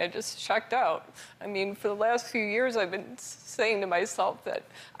happening, I just checked out. I mean, for the last few years, I've been saying to myself that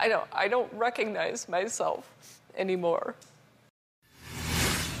I don't recognize myself anymore.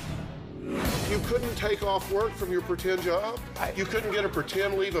 You couldn't take off work from your pretend job? You couldn't get a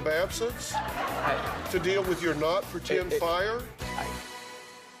pretend leave of absence to deal with your not pretend fire?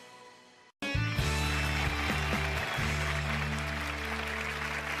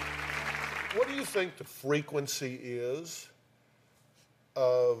 What do you think the frequency is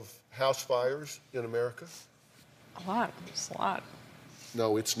of house fires in America? A lot. It's a lot.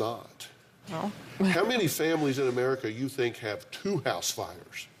 No, it's not. No? How many families in America you think have 2 house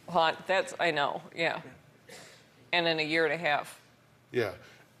fires? Well, I know, yeah. And in a year and a half. Yeah.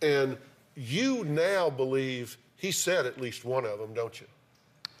 And you now believe he set at least one of them, don't you?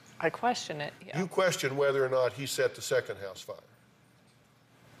 I question it, yeah. You question whether or not he set the second house fire.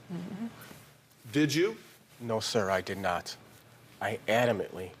 Mm-hmm. Did you? No, sir, I did not. I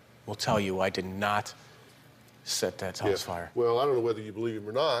adamantly will tell you I did not set that house fire. Well, I don't know whether you believe him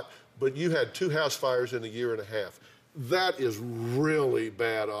or not, but you had 2 house fires in a year and a half. That is really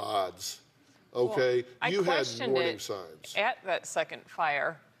bad odds, okay? Well, you had warning it signs. At that second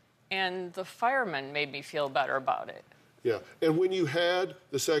fire, and the firemen made me feel better about it. Yeah, and when you had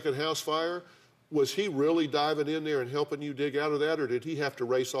the second house fire, was he really diving in there and helping you dig out of that, or did he have to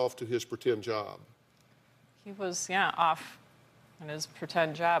race off to his pretend job? He was, off in his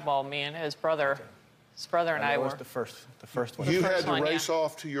pretend job while me and his brother and I were. That was the first one. You had to race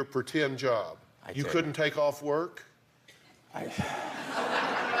off to your pretend job. You couldn't take off work? I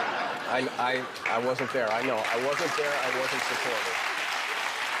wasn't there. I know. I wasn't there. I wasn't supportive.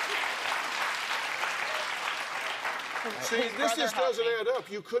 See, this just doesn't add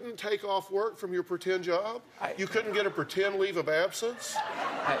up. You couldn't take off work from your pretend job? You couldn't get a pretend leave of absence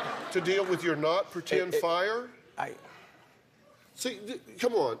to deal with your not pretend fire? See,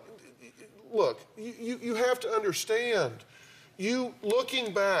 come on. Look, you have to understand. You,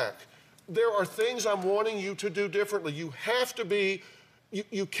 looking back, there are things I'm wanting you to do differently. You have to be,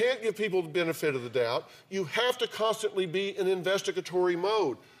 you can't give people the benefit of the doubt. You have to constantly be in investigatory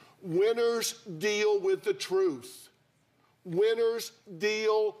mode. Winners deal with the truth. Winners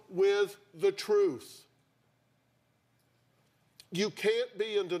deal with the truth. You can't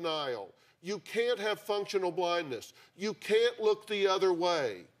be in denial. You can't have functional blindness. You can't look the other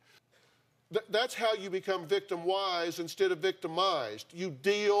way. That's how you become victim-wise instead of victimized. You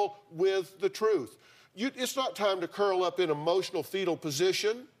deal with the truth. It's not time to curl up in emotional fetal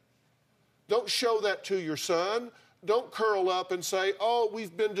position. Don't show that to your son. Don't curl up and say, oh,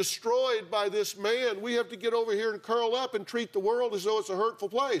 we've been destroyed by this man. We have to get over here and curl up and treat the world as though it's a hurtful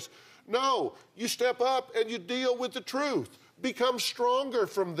place. No, you step up and you deal with the truth. Become stronger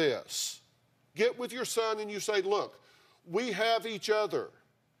from this. Get with your son and you say, look, we have each other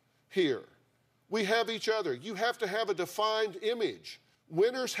here. We have each other. You have to have a defined image.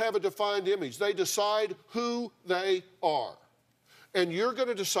 Winners have a defined image. They decide who they are. And you're going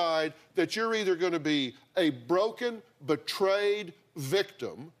to decide that you're either going to be a broken, betrayed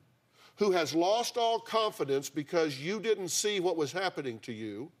victim who has lost all confidence because you didn't see what was happening to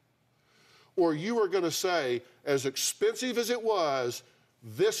you, or you are going to say, as expensive as it was,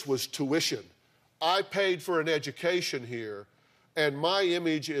 this was tuition. I paid for an education here, and my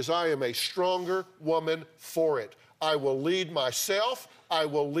image is I am a stronger woman for it. I will lead myself. I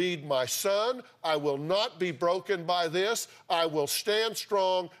will lead my son. I will not be broken by this. I will stand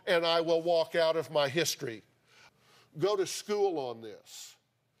strong, and I will walk out of my history. Go to school on this.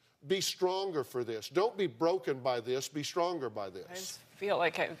 Be stronger for this. Don't be broken by this. Be stronger by this. I just feel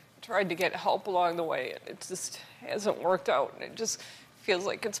like I've tried to get help along the way, and it just hasn't worked out, and it just feels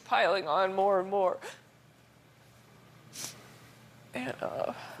like it's piling on more and more. And,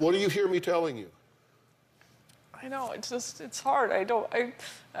 what do you hear me telling you? I know, it's hard.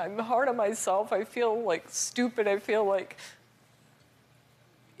 I'm hard on myself. I feel like stupid. I feel like,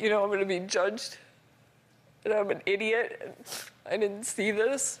 I'm going to be judged, and I'm an idiot, and I didn't see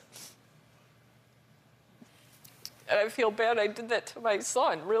this. And I feel bad I did that to my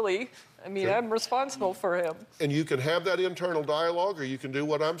son, really. I mean, I'm responsible for him. And you can have that internal dialogue, or you can do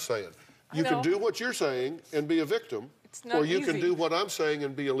what I'm saying. You can do what you're saying and be a victim, or you can do what I'm saying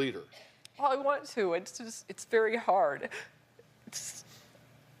and be a leader. Well, I want to. It's very hard.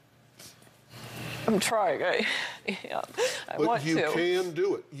 I'm trying. I want to. But you can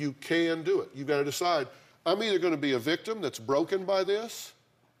do it. You can do it. You've got to decide, I'm either going to be a victim that's broken by this,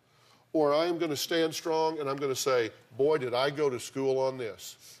 or I am going to stand strong and I'm going to say, boy, did I go to school on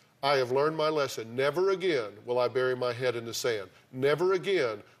this. I have learned my lesson. Never again will I bury my head in the sand. Never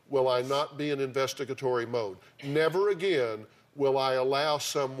again will I not be in investigatory mode. Never again will I allow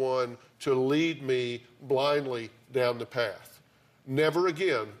someone to lead me blindly down the path. Never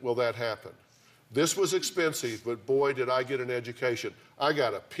again will that happen. This was expensive, but boy, did I get an education. I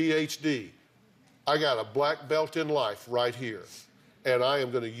got a PhD. I got a black belt in life right here, and I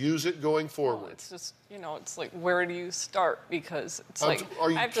am going to use it going forward. Well, it's just, you know, it's like, where do you start? Because it's like,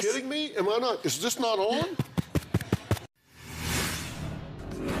 are you kidding me? Am I not? Is this not on?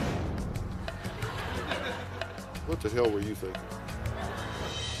 What the hell were you thinking?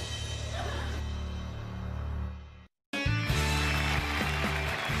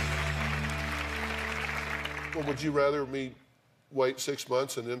 Well, would you rather me wait 6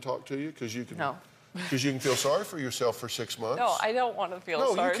 months and then talk to you? Because you can. No. Because you can feel sorry for yourself for 6 months. No, I don't want to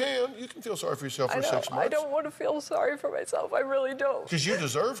feel sorry. No, you can. You can feel sorry for yourself for 6 months. I don't want to feel sorry for myself. I really don't. Because you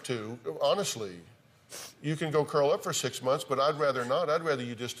deserve to, honestly. You can go curl up for 6 months, but I'd rather not. I'd rather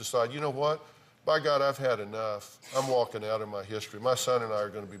you just decide, you know what? By God, I've had enough. I'm walking out of my history. My son and I are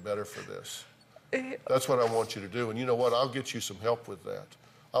going to be better for this. That's what I want you to do. And you know what? I'll get you some help with that.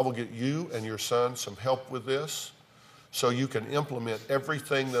 I will get you and your son some help with this so you can implement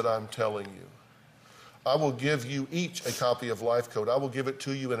everything that I'm telling you. I will give you each a copy of Life Code. I will give it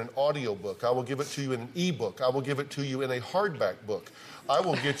to you in an audio book. I will give it to you in an e-book. I will give it to you in a hardback book. I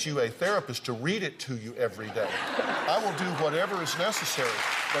will get you a therapist to read it to you every day. I will do whatever is necessary,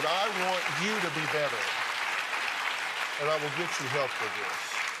 but I want you to be better. And I will get you help with this.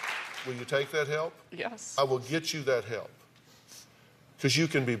 Will you take that help? Yes. I will get you that help. Because you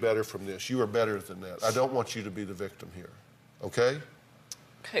can be better from this. You are better than that. I don't want you to be the victim here, okay?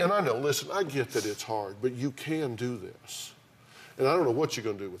 Okay. And I know, listen, I get that it's hard, but you can do this. And I don't know what you're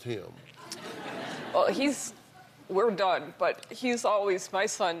going to do with him. Well, we're done, but he's always my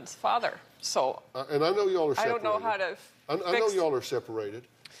son's father, so. And I know y'all are separated. I don't know how to I know y'all are separated.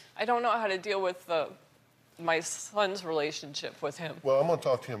 I don't know how to deal with my son's relationship with him. Well, I'm going to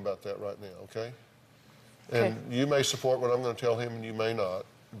talk to him about that right now, okay? And you may support what I'm going to tell him, and you may not,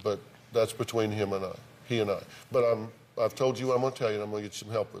 but that's between him and I, he and I. But I've told you what I'm going to tell you, and I'm going to get you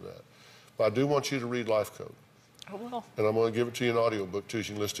some help with that. But I do want you to read Life Code. I will. And I'm going to give it to you in an audiobook, too, so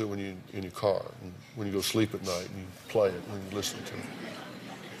you can listen to it when you're in your car, and when you go sleep at night, and you play it, and you listen to it.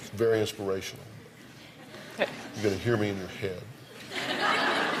 It's very inspirational. Okay. You're going to hear me in your head.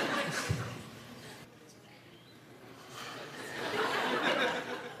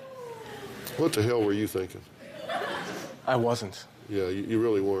 What the hell were you thinking? I wasn't. Yeah, you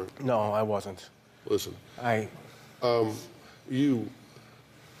really weren't. No, I wasn't. Listen. Let me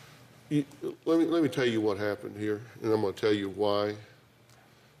tell you what happened here, and I'm going to tell you why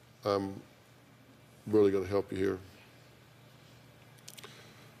I'm really going to help you here.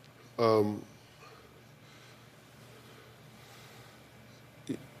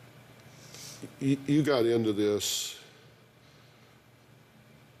 You got into this,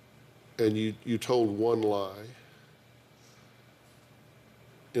 and you told one lie,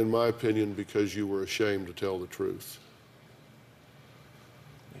 in my opinion, because you were ashamed to tell the truth.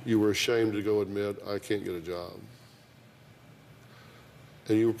 You were ashamed to go admit, I can't get a job.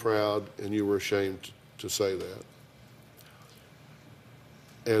 And you were proud, and you were ashamed to say that.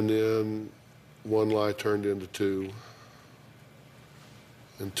 And then one lie turned into two,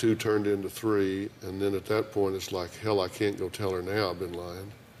 and two turned into three, and then at that point it's like, hell, I can't go tell her now I've been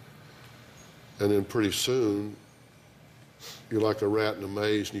lying. And then pretty soon, you're like a rat in a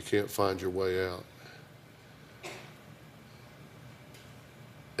maze and you can't find your way out.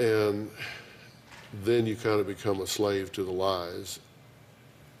 And then you kind of become a slave to the lies.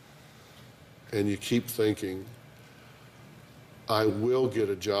 And you keep thinking, I will get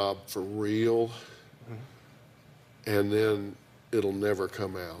a job for real, and then it'll never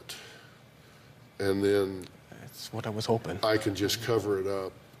come out. And then that's what I was hoping. I can just cover it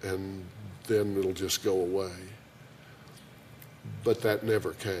up, and then it'll just go away. But that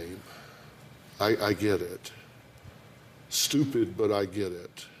never came. I get it. Stupid, but I get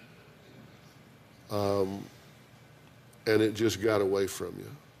it. And it just got away from you.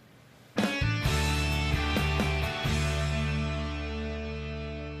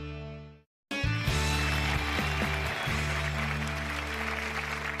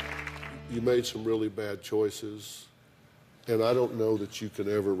 You made some really bad choices, and I don't know that you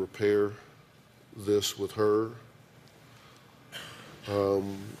can ever repair this with her.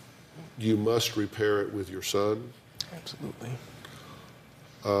 You must repair it with your son. Absolutely.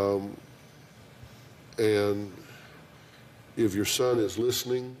 And if your son is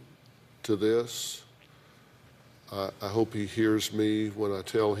listening, to this. I hope he hears me when I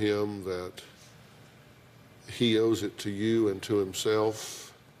tell him that he owes it to you and to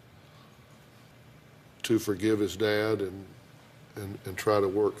himself to forgive his dad and try to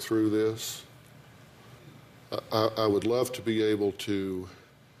work through this. I would love to be able to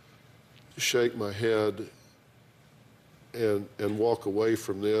shake my head and walk away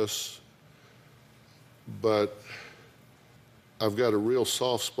from this, but I've got a real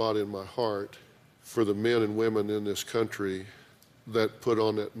soft spot in my heart for the men and women in this country that put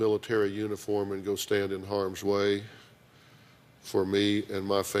on that military uniform and go stand in harm's way for me and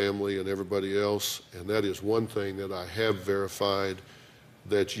my family and everybody else. And that is one thing that I have verified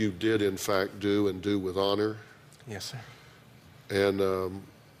that you did in fact do and do with honor. Yes, sir. And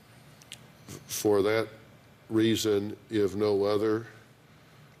for that reason, if no other,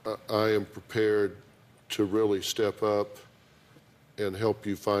 I am prepared to really step up and help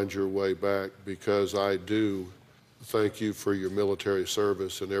you find your way back, because I do thank you for your military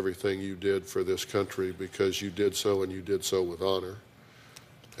service and everything you did for this country, because you did so and you did so with honor.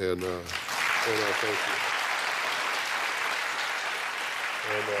 And I thank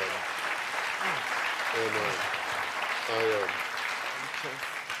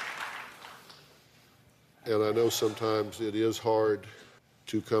you. And I know sometimes it is hard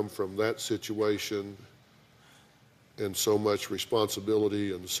to come from that situation and so much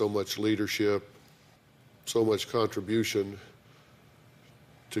responsibility and so much leadership, so much contribution,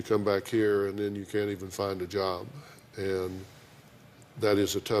 to come back here and then you can't even find a job. And that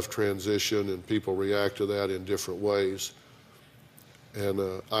is a tough transition, and people react to that in different ways.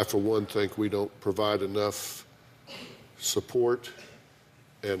 And I, for one, think we don't provide enough support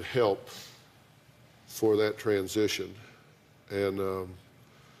and help for that transition. And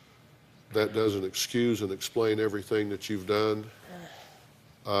that doesn't excuse and explain everything that you've done.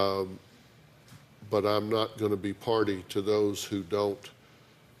 But I'm not going to be party to those who don't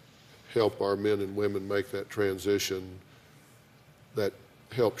help our men and women make that transition. That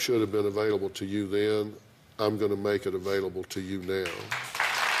help should have been available to you then. I'm going to make it available to you now.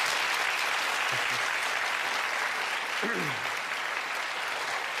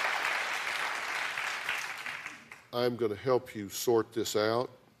 I'm going to help you sort this out.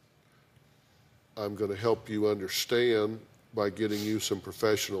 I'm going to help you understand, by getting you some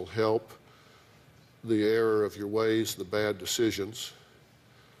professional help, the error of your ways, the bad decisions.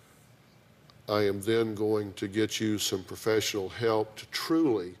 I am then going to get you some professional help to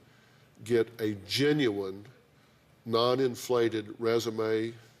truly get a genuine, non-inflated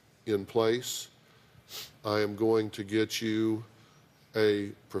resume in place. I am going to get you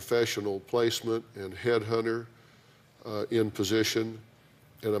a professional placement and headhunter in position,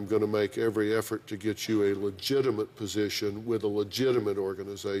 and I'm going to make every effort to get you a legitimate position with a legitimate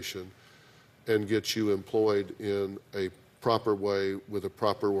organization and get you employed in a proper way with a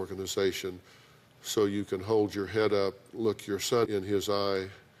proper organization, so you can hold your head up, look your son in his eye,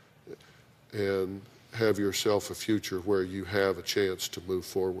 and have yourself a future where you have a chance to move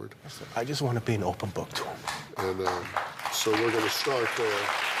forward. I just want to be an open book to him. And so we're going to start there.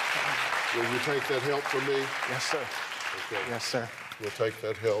 Will you take that help from me? Yes, sir. Okay. Yes, sir. We'll take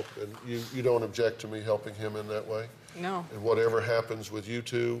that help. And you don't object to me helping him in that way? No. And whatever happens with you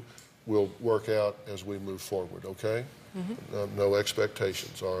two, we'll work out as we move forward, okay? Mm-hmm. No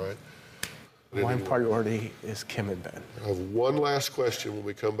expectations, all right? My priority is Kim and Ben. I have one last question when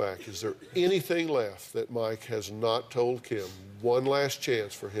we come back. Is there anything left that Mike has not told Kim? One last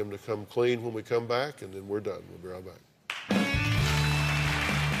chance for him to come clean when we come back, and then we're done. We'll be right back.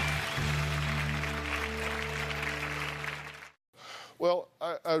 Well,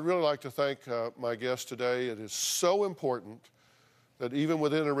 I'd really like to thank my guest today. It is so important that even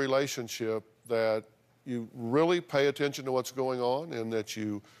within a relationship that you really pay attention to what's going on and that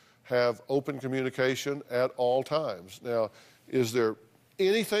you have open communication at all times. Now, is there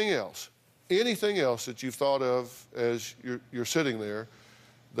anything else that you've thought of as you're sitting there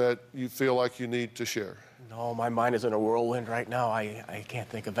that you feel like you need to share? No, my mind is in a whirlwind right now. I can't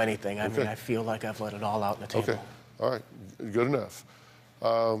think of anything. I mean, I feel like I've let it all out on the table. Okay, all right, good enough.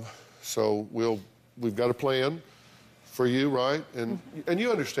 So we've got a plan for you, right? And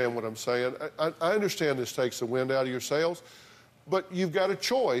you understand what I'm saying. I understand this takes the wind out of your sails, but you've got a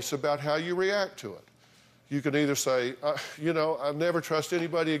choice about how you react to it. You can either say, I'll never trust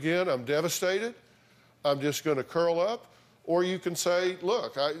anybody again, I'm devastated, I'm just going to curl up, or you can say,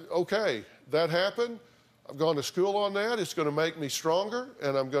 look, okay, that happened, I've gone to school on that, it's going to make me stronger,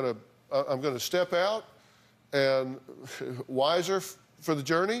 and I'm going to step out and wiser for the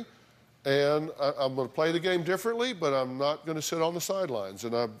journey, and I'm going to play the game differently, but I'm not going to sit on the sidelines.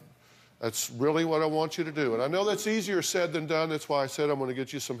 And That's really what I want you to do. And I know that's easier said than done. That's why I said I'm going to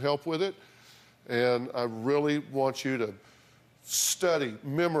get you some help with it. And I really want you to study,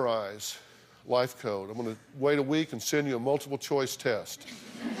 memorize Life Code. I'm going to wait a week and send you a multiple choice test.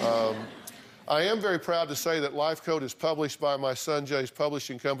 I am very proud to say that Life Code is published by my son Jay's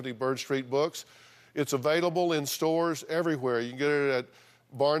publishing company, Bird Street Books. It's available in stores everywhere. You can get it at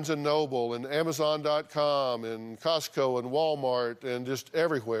Barnes & Noble and Amazon.com and Costco and Walmart and just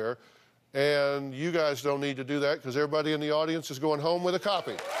everywhere. And you guys don't need to do that because everybody in the audience is going home with a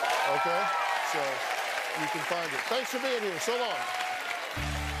copy. Okay? So you can find it. Thanks for being here. So long.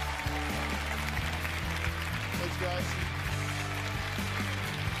 Thanks, guys.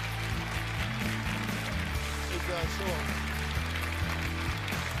 Thanks, guys. So long.